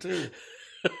soon, too.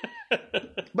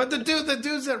 But the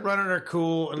dudes that run it are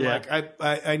cool, and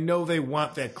I know they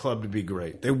want that club to be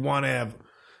great. They want to have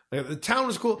the town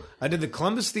was cool. I did the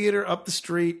Columbus Theater up the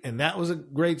street, and that was a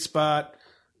great spot.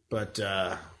 But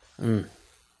they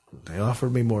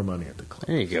offered me more money at the club.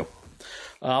 There you go.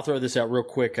 I'll throw this out real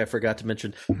quick. I forgot to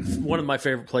mention one of my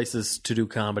favorite places to do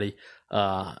comedy.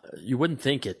 You wouldn't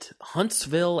think it.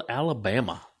 Huntsville,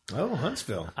 Alabama. Oh,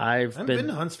 Huntsville. I haven't been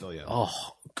to Huntsville yet. Oh,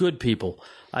 good people.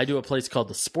 I do a place called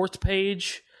the Sports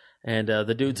Page, and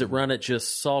the dudes that run it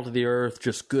just salt of the earth,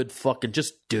 just good fucking,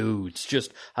 just dudes.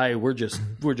 We're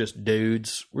just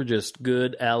dudes. We're just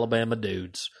good Alabama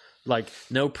dudes.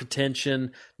 No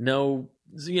pretension, no,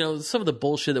 some of the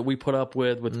bullshit that we put up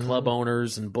with club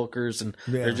owners and bookers, and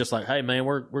they're just like, hey man,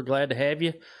 we're glad to have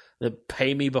you. They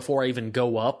pay me before I even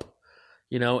go up,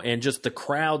 and just the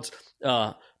crowds,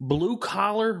 blue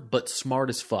collar but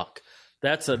smart as fuck.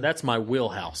 That's my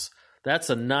wheelhouse.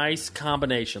 That's a nice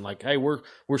combination. Hey, we're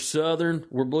Southern,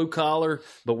 we're blue collar,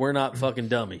 but we're not fucking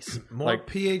dummies. More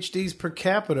PhDs per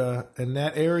capita in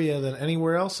that area than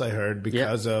anywhere else, I heard,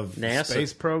 because of NASA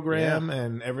space program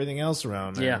and everything else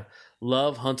around there. Yeah,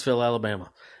 love Huntsville, Alabama,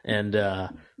 and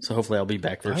so hopefully I'll be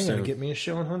back there soon. I'm gonna get me a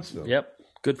show in Huntsville. Yep.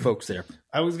 Good folks there.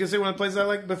 I was going to say one of the places I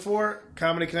liked before,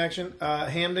 Comedy Connection,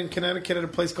 Hamden, Connecticut, at a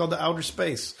place called the Outer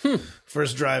Space.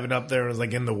 First driving up there, it was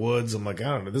in the woods. I'm like, I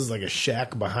don't know, this is like a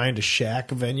shack behind a shack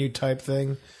venue type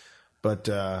thing. But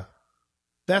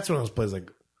that's one of those places,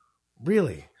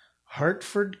 really?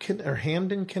 Hartford or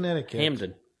Hamden, Connecticut?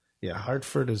 Hamden. Yeah,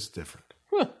 Hartford is different.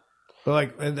 Huh.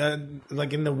 But in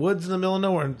the woods in the middle of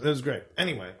nowhere, it was great.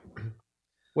 Anyway.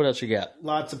 What else you got?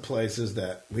 Lots of places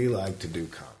that we like to do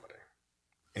comedy.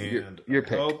 And your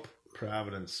pick. Hope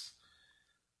Providence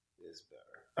is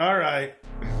better. All right.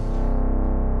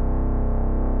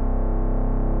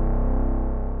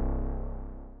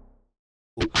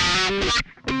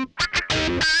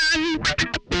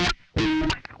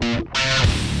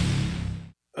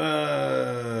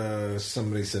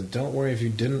 somebody said, don't worry if you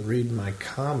didn't read my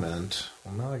comment.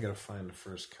 Well, now I got to find the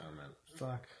first comment.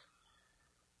 Fuck.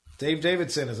 Dave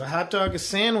Davidson, is a hot dog a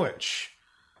sandwich?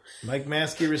 Mike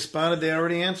Maskey responded, they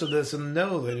already answered this, and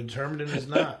no, they determined it is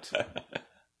not.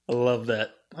 I love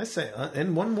that. I say,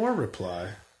 and one more reply.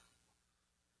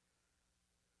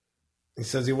 He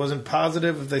says he wasn't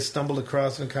positive if they stumbled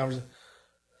across in a conversation.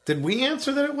 Did we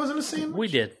answer that it wasn't a sandwich? We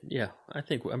did, yeah.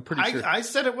 I'm pretty sure. I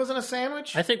said it wasn't a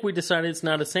sandwich? I think we decided it's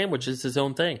not a sandwich. It's his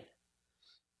own thing.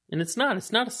 And it's not.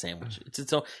 It's not a sandwich. It's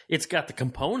its own. It's got the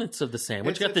components of the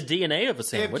sandwich. It's got the DNA of a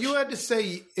sandwich. If you had to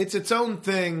say it's its own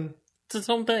thing. It's its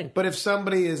own thing. But if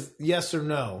somebody is yes or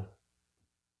no,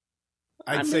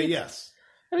 I'd say yes.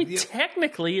 I mean,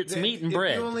 technically, it's meat and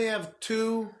bread. You only have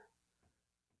two.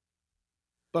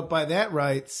 But by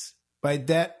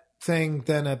that thing,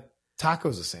 then a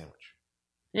taco's a sandwich.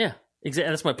 Yeah,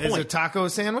 exactly. That's my point. Is a taco a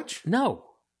sandwich? No.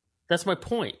 That's my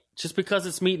point. Just because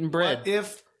it's meat and bread. But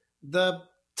if the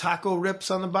taco rips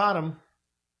on the bottom,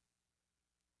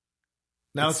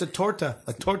 now it's a torta.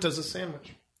 A torta's a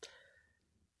sandwich.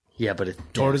 Yeah, but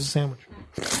torta's a sandwich.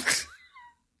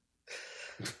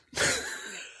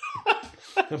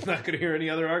 I'm not going to hear any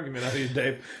other argument out of you,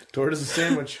 Dave. Torta's a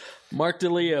sandwich. Mark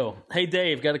DeLeo. Hey,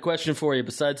 Dave, got a question for you.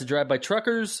 Besides the Drive-By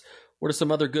Truckers, what are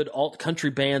some other good alt-country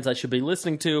bands I should be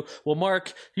listening to? Well,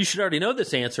 Mark, you should already know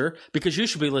this answer because you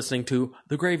should be listening to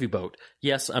The Gravy Boat.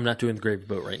 Yes, I'm not doing The Gravy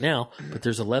Boat right now, but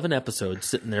there's 11 episodes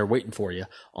sitting there waiting for you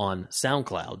on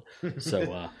SoundCloud.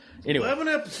 So, anyway. 11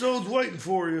 episodes waiting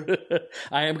for you.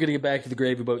 I am going to get back to The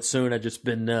Gravy Boat soon. I've just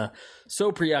been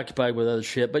so preoccupied with other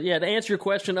shit. But yeah, to answer your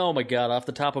question, oh my God, off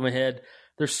the top of my head,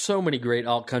 there's so many great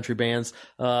alt-country bands.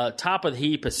 Top of the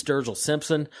heap is Sturgill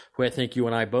Simpson, who I think you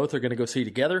and I both are going to go see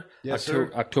together. Yes,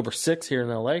 sir. October 6th here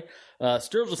in L.A.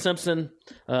 Sturgill Simpson,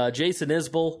 Jason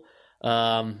Isbell,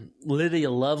 Lydia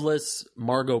Lovelace,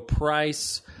 Margot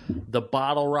Price, the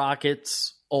Bottle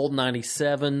Rockets, Old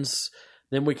 97s.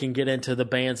 Then we can get into the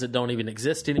bands that don't even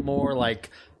exist anymore,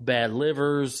 like Bad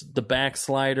Livers, the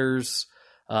Backsliders,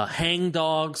 Hang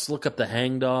Dogs. Look up the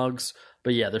Hang Dogs.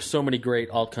 But yeah, there's so many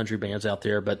great alt-country bands out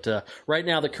there. But right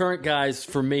now, the current guys,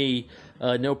 for me,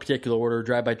 no particular order,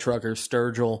 Drive-By Truckers,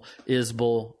 Sturgill,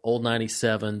 Isbell, Old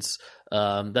 97s.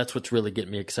 That's what's really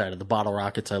getting me excited. The Bottle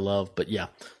Rockets I love. But yeah,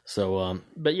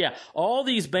 but yeah, all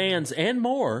these bands and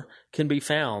more can be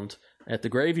found at The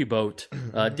Gravy Boat.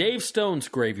 Dave Stone's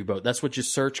Gravy Boat. That's what you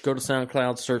search. Go to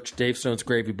SoundCloud, search Dave Stone's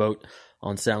Gravy Boat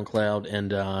on SoundCloud.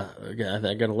 And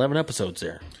I got 11 episodes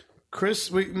there.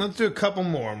 Chris, let's do a couple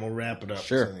more and we'll wrap it up.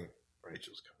 Sure. I think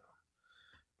Rachel's coming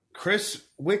on. Chris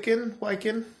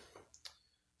Wicken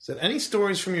said, any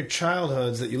stories from your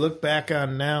childhoods that you look back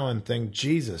on now and think,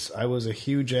 Jesus, I was a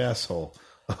huge asshole?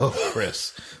 Oh,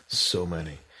 Chris, so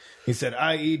many. He said,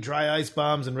 i.e. dry ice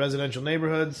bombs in residential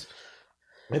neighborhoods,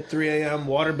 at 3 a.m.,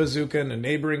 water bazooka in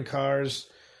neighboring cars,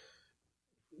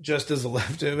 just as a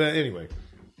left. Anyway,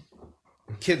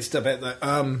 kid stuff.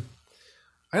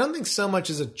 I don't think so much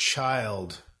as a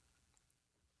child,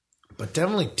 but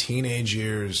definitely teenage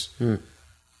years.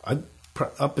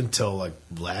 Up until like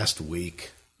last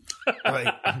week,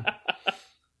 like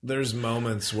there's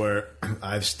moments where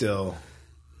I've still.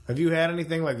 Have you had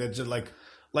anything like that? Just like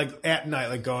at night,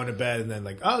 like going to bed and then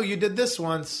like, oh, you did this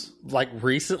once. Like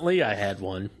recently, I had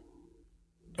one.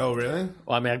 Oh, really?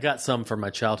 Well, I mean, I've got some from my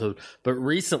childhood, but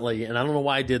recently, and I don't know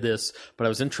why I did this, but I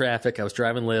was in traffic. I was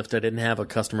driving Lyft. I didn't have a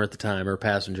customer at the time or a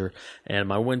passenger, and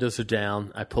my windows are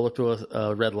down. I pull up to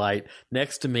a red light.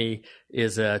 Next to me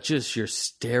is just your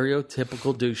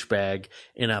stereotypical douchebag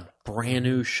in a brand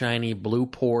new shiny blue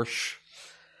Porsche.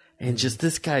 And just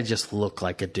this guy just looked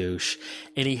like a douche.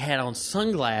 And he had on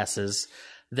sunglasses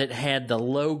that had the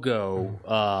logo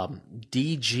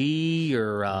DG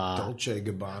or Dolce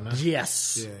Gabbana.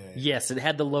 Yes. Yeah. Yes, it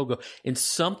had the logo. And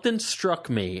something struck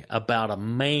me about a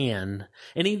man,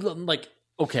 and he looked like,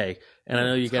 okay, and I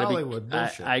know you got to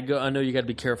be I know you got to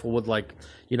be careful with, like,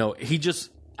 you know,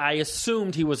 I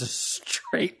assumed he was a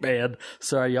straight man.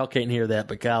 Sorry, y'all can't hear that,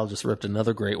 but Kyle just ripped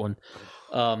another great one.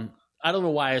 I don't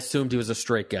know why I assumed he was a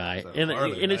straight guy, and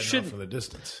it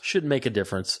shouldn't make a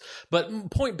difference. But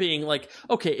point being, like,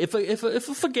 okay, if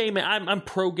a gay man, I'm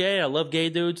pro gay, I love gay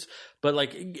dudes, but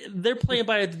like they're playing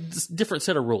by a different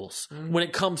set of rules when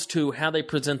it comes to how they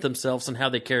present themselves and how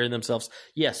they carry themselves.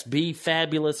 Yes, be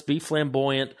fabulous, be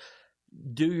flamboyant,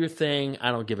 do your thing.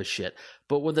 I don't give a shit.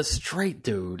 But with a straight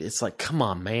dude, it's like, come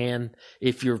on, man.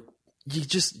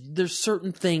 There's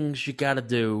certain things you got to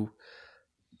do.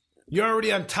 You're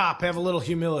already on top. Have a little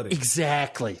humility.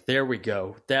 Exactly. There we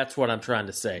go. That's what I'm trying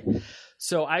to say.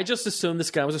 So I just assumed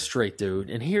this guy was a straight dude.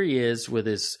 And here he is with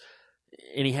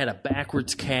and he had a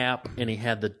backwards cap, and he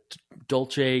had the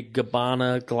Dolce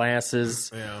Gabbana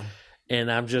glasses. Yeah.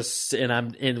 And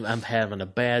I'm having a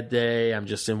bad day. I'm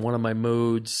just in one of my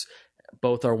moods.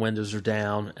 Both our windows are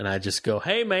down. And I just go,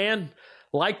 hey, man,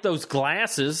 like those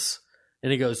glasses?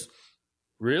 And he goes,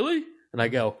 really? And I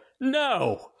go,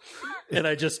 no. And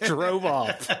I just drove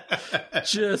off.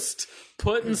 Just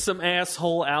putting some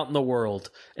asshole out in the world.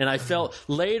 And I felt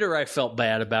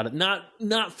bad about it.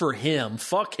 Not for him.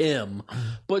 Fuck him.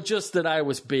 But just that I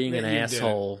was being an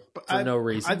asshole for no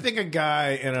reason. I think a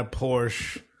guy in a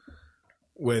Porsche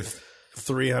with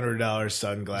 $300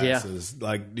 sunglasses,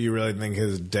 like, do you really think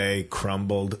his day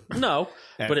crumbled? No.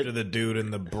 After the dude in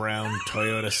the brown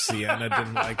Toyota Sienna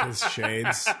didn't like his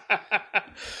shades?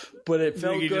 But it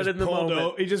felt good in the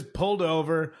moment. He just pulled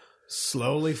over,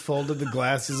 slowly folded the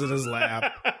glasses in his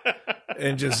lap,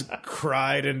 and just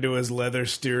cried into his leather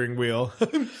steering wheel.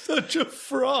 I'm such a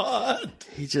fraud.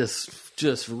 He just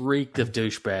reeked of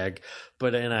douchebag.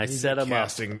 But and I set him up.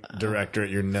 Casting director at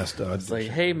your nest audition. It's like,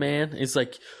 hey man, it's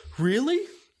like, really?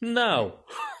 No.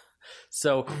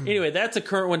 So anyway, that's a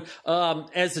current one.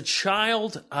 As a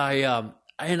child,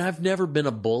 I've never been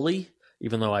a bully,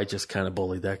 even though I just kind of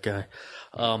bullied that guy.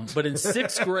 But in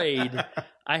 6th grade,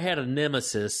 I had a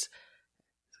nemesis,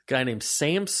 a guy named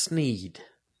Sam Sneed,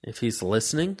 if he's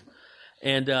listening.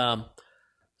 And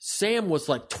Sam was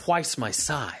like twice my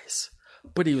size,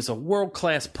 but he was a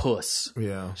world-class puss.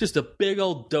 Yeah. Just a big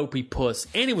old dopey puss.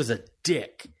 And he was a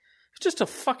dick. He was just a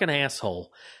fucking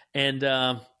asshole. And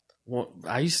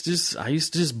I used to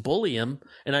just bully him,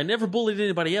 and I never bullied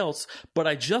anybody else, but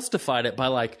I justified it by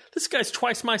like, this guy's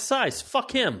twice my size.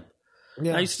 Fuck him.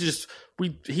 Yeah. I used to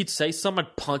he'd say something,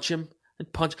 I'd punch him.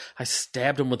 I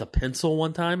stabbed him with a pencil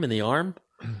one time in the arm.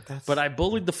 But I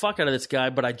bullied the fuck out of this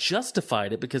guy, but I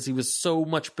justified it because he was so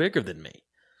much bigger than me.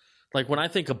 Like, when I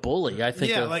think of bully, I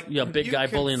think of a big guy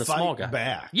bullying a small guy.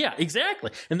 Back. Yeah,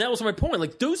 exactly. And that was my point.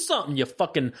 Like, do something, you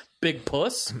fucking big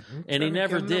puss. And he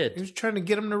never did. He was trying to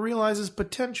get him to realize his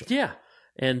potential. Yeah.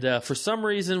 And for some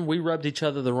reason, we rubbed each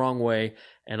other the wrong way,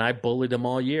 and I bullied him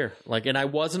all year. Like, and I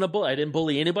wasn't a bully. I didn't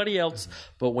bully anybody else.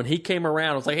 But when he came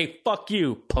around, I was like, hey, fuck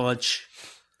you, punch.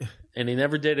 And he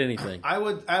never did anything. I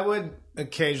would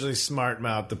occasionally smart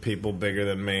mouth the people bigger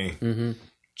than me. Mm-hmm.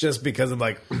 Just because of,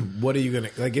 like, what are you going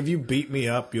to... Like, if you beat me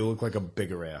up, you look like a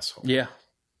bigger asshole. Yeah.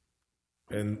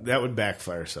 And that would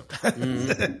backfire sometimes.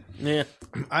 Mm-hmm.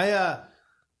 Yeah.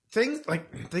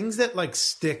 Things that, like,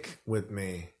 stick with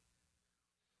me.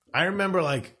 I remember,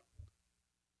 like,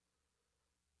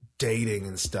 dating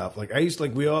and stuff. Like, I used to,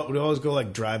 like, we'd always go,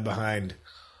 like, drive behind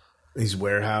these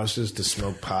warehouses to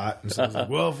smoke pot. And so I was like,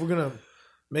 well, if we're going to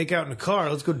make out in a car,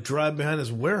 let's go drive behind this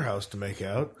warehouse to make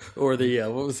out. Or the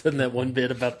what was in that one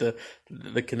bit about the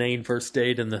Canaan first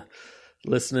date and the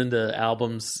listening to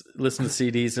albums, listening to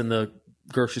CDs in the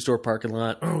grocery store parking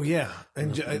lot. Oh yeah,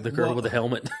 and the girl with the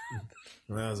helmet.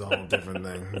 That was a whole different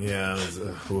thing. Yeah,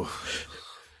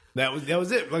 that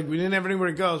was it. Like, we didn't have anywhere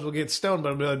to go, so we'll get stoned.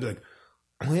 But I'd be like,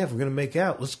 oh yeah, if we're gonna make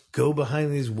out, let's go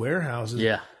behind these warehouses.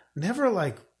 Yeah, never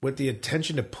like with the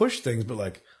intention to push things, but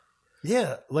like.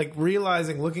 Yeah, like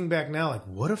realizing, looking back now, like,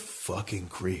 what a fucking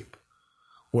creep.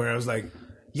 Where I was like,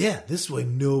 yeah, this way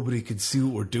nobody could see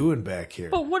what we're doing back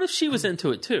here. But what if she was into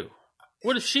it too?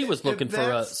 What if she was looking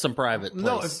for some private place?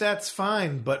 No, if that's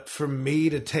fine, but for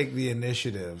me to take the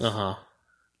initiative,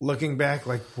 looking back,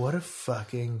 like, what a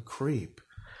fucking creep.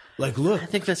 Like, look, I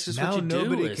think that's just now what you do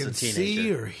nobody as can a teenager.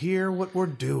 see or hear what we're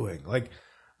doing. Like,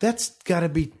 that's got to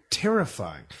be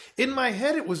terrifying. In my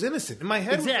head, it was innocent. In my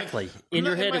head, exactly. It was like, in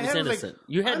your head, it was innocent.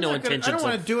 You had no intentions. I don't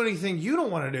want to do anything you don't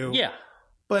want to do. Yeah,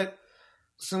 but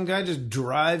some guy just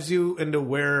drives you into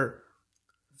where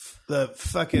the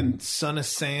fucking Son of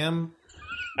Sam.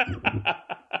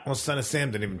 Well, Son of Sam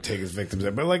didn't even take his victims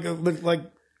there, but like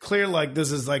clear, like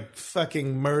this is like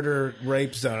fucking murder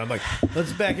rape zone. I'm like,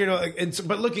 let's back here.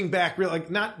 But looking back, real like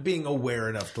not being aware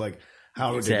enough to like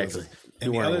how ridiculous. Exactly.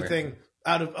 And the other thing.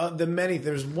 Out of the many,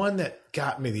 there's one that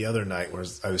got me the other night where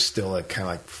I was still like kind of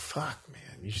like, fuck,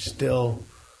 man, you still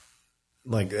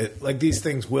like these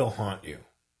things will haunt you.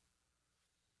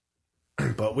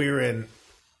 But we were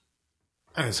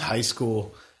I was high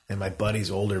school, and my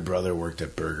buddy's older brother worked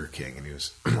at Burger King, and he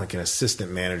was like an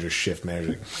assistant manager, shift manager.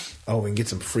 Like, oh, we can get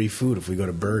some free food if we go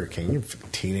to Burger King. You're a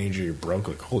teenager, you're broke.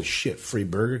 Like, holy shit, free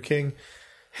Burger King?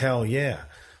 Hell yeah.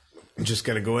 You just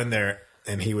got to go in there.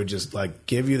 And he would just like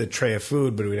give you the tray of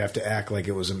food, but we'd have to act like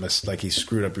it was like he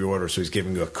screwed up your order, so he's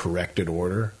giving you a corrected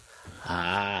order.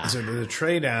 So the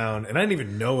tray down, and I didn't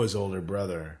even know his older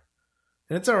brother,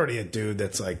 and it's already a dude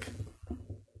that's like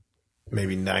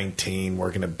maybe 19,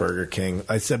 working at Burger King.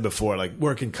 I said before, like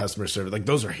working customer service, like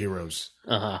those are heroes.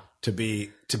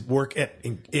 To work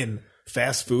in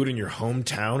fast food in your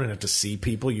hometown and have to see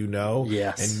people you know,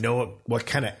 and know what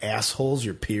kind of assholes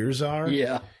your peers are.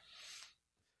 Yeah.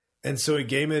 And so he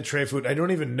gave me the tray of food. I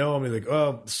don't even know him. He's like,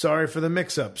 "Oh, sorry for the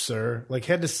mix-up, sir." Like,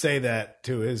 had to say that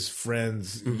to his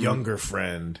friend's younger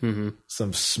friend,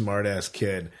 some smart-ass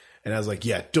kid. And I was like,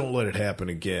 "Yeah, don't let it happen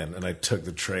again." And I took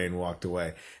the tray and walked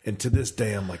away. And to this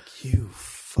day, I'm like, "You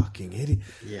fucking idiot!"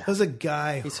 Yeah. That was a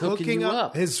guy hooking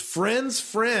up his friend's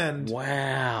friend.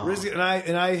 Wow. And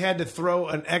I had to throw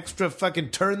an extra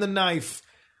fucking turn the knife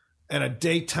and a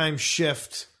daytime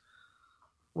shift.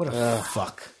 What a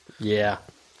fuck. Yeah.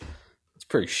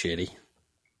 Pretty shitty.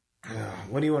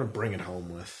 What do you want to bring it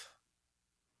home with?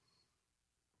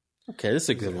 Okay, this is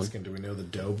a good one. Do we know the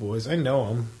Doughboys? I know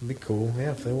them. It'd be cool.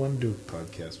 Yeah, if they want to do a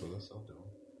podcast with us, I'll do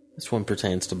it. This one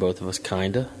pertains to both of us,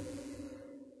 kinda.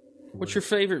 What's your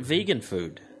favorite vegan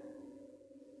food?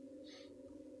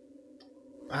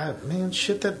 Man,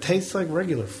 shit that tastes like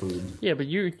regular food. Yeah, but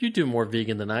you do more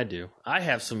vegan than I do. I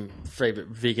have some favorite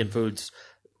vegan foods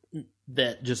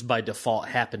that just by default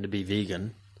happen to be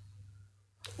vegan.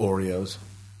 Oreos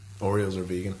are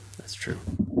vegan. That's true.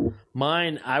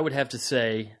 Mine, I would have to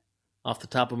say, off the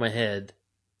top of my head,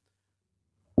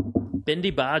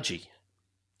 Bindi Bhaji.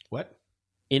 What?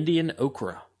 Indian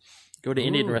okra. Go to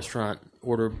Indian restaurant,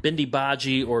 order Bindi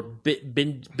Bhaji or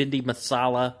Bindi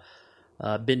Masala.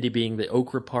 Bindi being the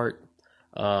okra part.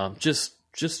 Just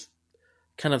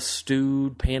kind of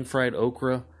stewed, pan-fried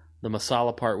okra. The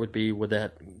masala part would be with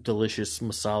that delicious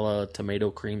masala tomato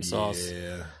cream sauce.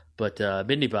 Yeah. But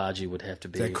Bindi Bhaji would have to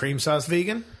be. Is that cream sauce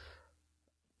vegan?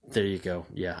 There you go.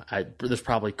 Yeah, there's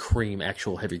probably cream,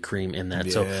 actual heavy cream in that.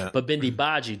 Yeah. So, but Bindi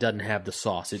Bhaji doesn't have the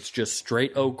sauce. It's just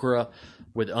straight okra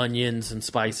with onions and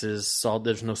spices. Salt.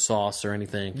 There's no sauce or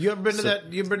anything. You ever been to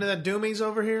that? You been to that Doomie's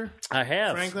over here? I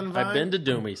have. Franklin Vine? I've been to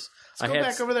Doomie's. Let's go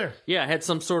back over there. Yeah, I had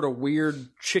some sort of weird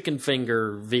chicken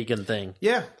finger vegan thing.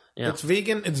 Yeah. Yeah. It's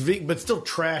vegan. It's vegan, but still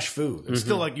trash food. It's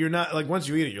still like you're not like once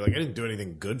you eat it, you're like I didn't do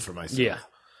anything good for myself. Yeah.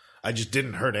 I just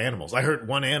didn't hurt animals. I hurt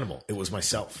one animal. It was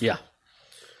myself. Yeah.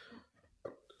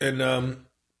 And I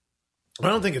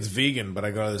don't think it's vegan, but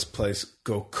I go to this place,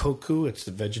 Gokoku. It's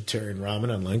the vegetarian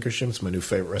ramen on Lancashire. It's my new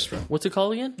favorite restaurant. What's it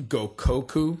called again?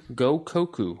 Gokoku.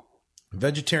 Gokoku.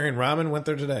 Vegetarian ramen. Went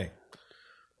there today.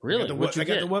 Really? What'd you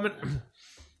get? The woman.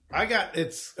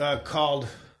 It's called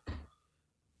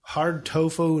hard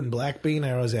tofu and black bean.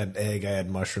 I always had egg. I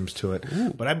had mushrooms to it. Ooh.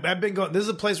 But I've been going. This is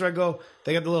a place where I go.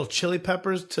 They got the little chili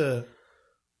peppers to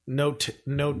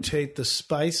notate the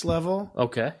spice level.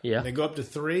 Okay, yeah. They go up to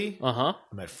 3. Uh-huh.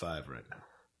 I'm at 5 right now.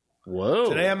 Whoa.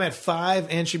 Today I'm at 5,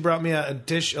 and she brought me a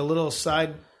dish, a little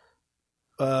side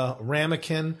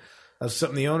ramekin of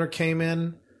something the owner came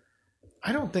in.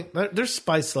 I don't think their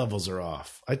spice levels are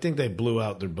off. I think they blew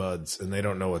out their buds, and they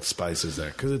don't know what spice is there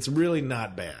because it's really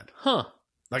not bad. Huh.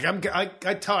 Like I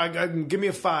can give me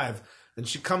a 5, and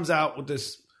she comes out with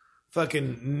this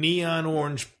fucking neon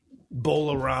orange bowl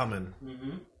of ramen.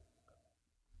 Mm-hmm.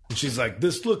 And she's like,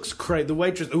 "This looks crazy." The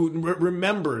waitress who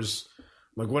remembers,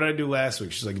 like, what did I do last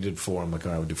week? She's like, "You did 4." I'm like,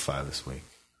 "All right, we'll do 5 this week."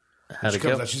 How'd She it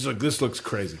comes go? out, she's like, "This looks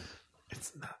crazy."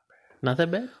 It's not bad. Not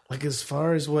that bad? Like as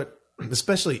far as what,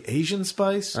 especially Asian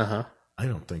spice, Uh-huh. I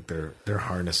don't think they're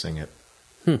harnessing it.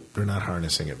 They're not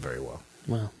harnessing it very well.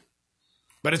 Well,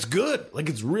 but it's good. Like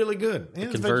it's really good. Yeah,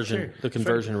 the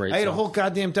conversion rate. I ate a whole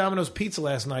goddamn Domino's pizza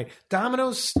last night.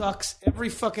 Domino's sucks every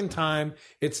fucking time.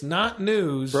 It's not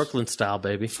news. Brooklyn style,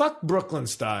 baby. Fuck Brooklyn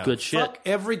style. Good shit. Fuck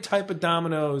every type of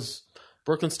Domino's.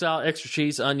 Brooklyn style, extra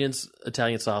cheese, onions,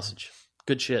 Italian sausage.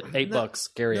 Good shit.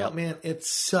 $8. Carry out. Man, it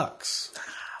sucks.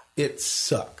 It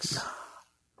sucks.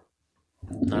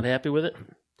 Not happy with it?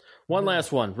 One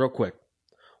last one, real quick.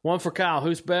 One for Kyle.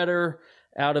 Who's better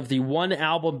out of the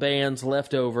one-album bands,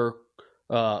 leftover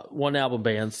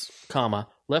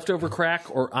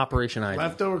crack or Operation Ivy?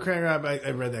 Leftover crack.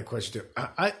 I read that question too.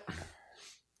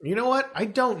 You know what? I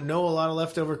don't know a lot of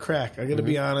leftover crack. I got to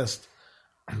be honest.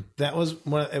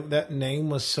 That name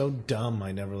was so dumb.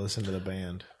 I never listened to the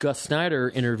band. Gus Snyder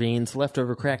intervenes.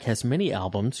 Leftover Crack has many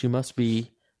albums. You must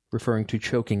be referring to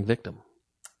Choking Victim.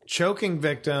 Choking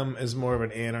Victim is more of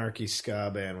an anarchy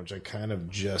ska band, which I kind of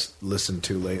just listened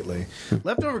to lately.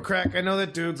 Leftover Crack, I know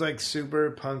that dude's like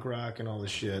super punk rock and all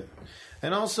this shit.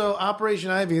 And also,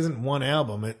 Operation Ivy isn't one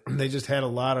album. They just had a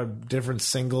lot of different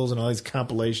singles and all these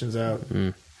compilations out.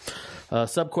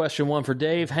 Sub-question 1 for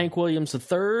Dave. Hank Williams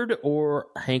III or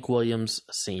Hank Williams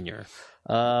Sr.?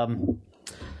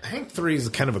 Hank 3 is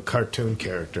kind of a cartoon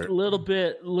character. Little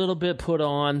bit put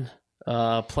on,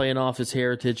 playing off his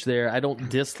heritage there. I don't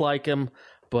dislike him,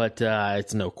 but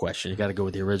it's no question. You got to go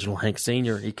with the original Hank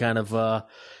Sr. He kind of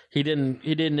he didn't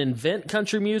invent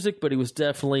country music, but he was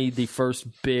definitely the first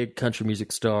big country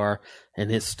music star, and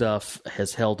his stuff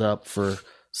has held up for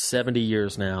 70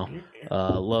 years now.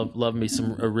 Love me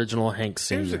some original Hank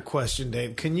Sr. Here's a question,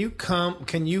 Dave. Can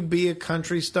you be a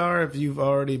country star if you've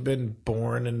already been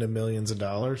born into millions of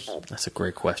dollars? That's a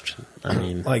great question. I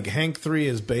mean, like Hank 3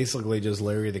 is basically just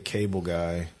Larry the Cable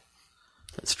Guy.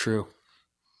 That's true.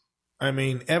 I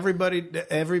mean,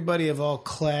 everybody of all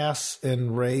class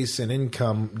and race and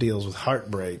income deals with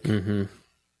heartbreak. Mm-hmm.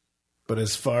 But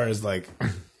as far as like...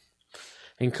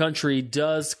 And country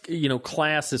does,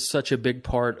 class is such a big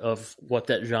part of what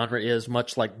that genre is,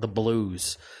 much like the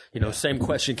blues. Same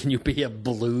question. Can you be a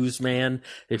blues man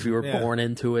if you were born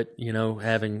into it,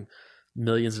 having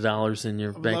millions of dollars in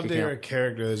your bank account? I'd love to hear a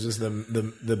character that's just the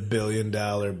 $1 billion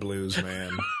blues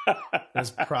man.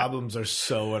 His problems are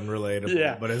so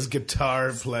unrelatable, but his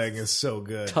guitar playing is so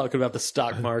good. Talking about the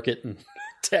stock market and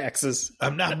taxes.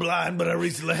 I'm not blind, but I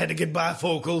recently had to get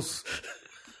bifocals.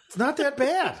 It's not that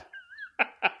bad.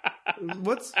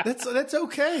 That's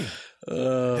okay.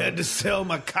 Had to sell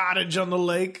my cottage on the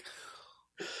lake.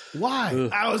 Why?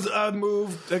 I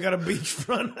moved. I got a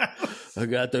beachfront house. I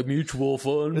got the mutual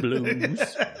fund blues.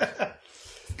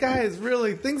 Guys,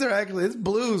 really, his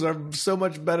blues are so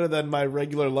much better than my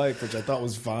regular life, which I thought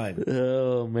was fine.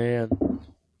 Oh, man.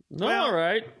 All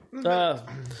right.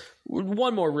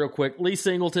 One more real quick. Lee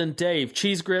Singleton, Dave,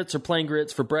 cheese grits or plain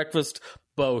grits for breakfast?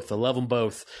 Both. I love them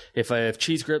both. If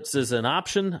cheese grits is an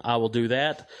option, I will do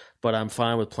that, but I'm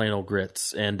fine with plain old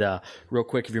grits. And real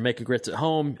quick, if you're making grits at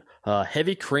home,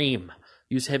 heavy cream.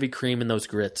 Use heavy cream in those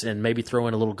grits, and maybe throw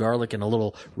in a little garlic and a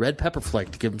little red pepper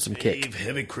flake to give them some kick. Dave,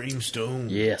 heavy cream stone.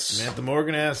 Yes. Samantha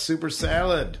Morgan has super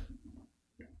salad.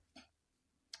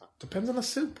 Depends on the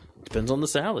soup. Depends on the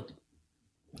salad.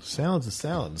 Salad's a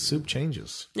salad. The soup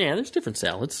changes. Yeah, there's different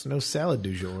salads. No salad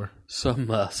du jour. Some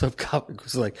comic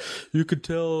was like, you could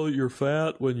tell you're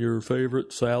fat when your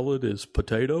favorite salad is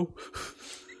potato.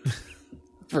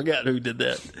 Forgot who did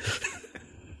that.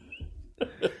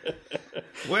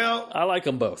 Well, I like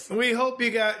them both. We hope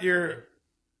you got your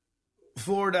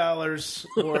 $4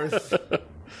 worth.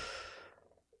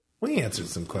 We answered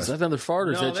some questions. Is that another fart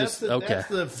or is that just... Okay. That's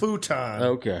the futon.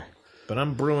 Okay. But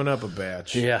I'm brewing up a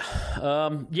batch. Yeah.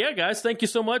 Guys, thank you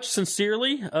so much.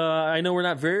 Sincerely. I know we're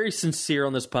not very sincere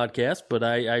on this podcast, but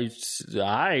I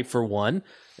for one,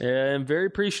 am very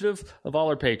appreciative of all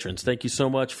our patrons. Thank you so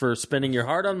much for spending your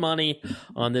hard-earned money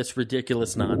on this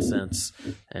ridiculous nonsense,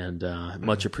 and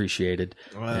much appreciated.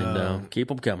 And keep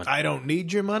them coming. I don't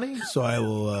need your money, so I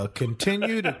will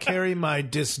continue to carry my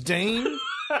disdain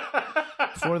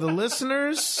for the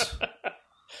listeners.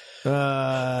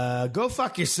 Go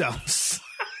fuck yourselves.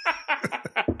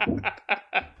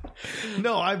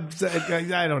 No, I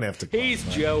don't have to. He's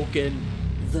joking.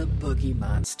 The Boogie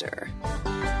Monster.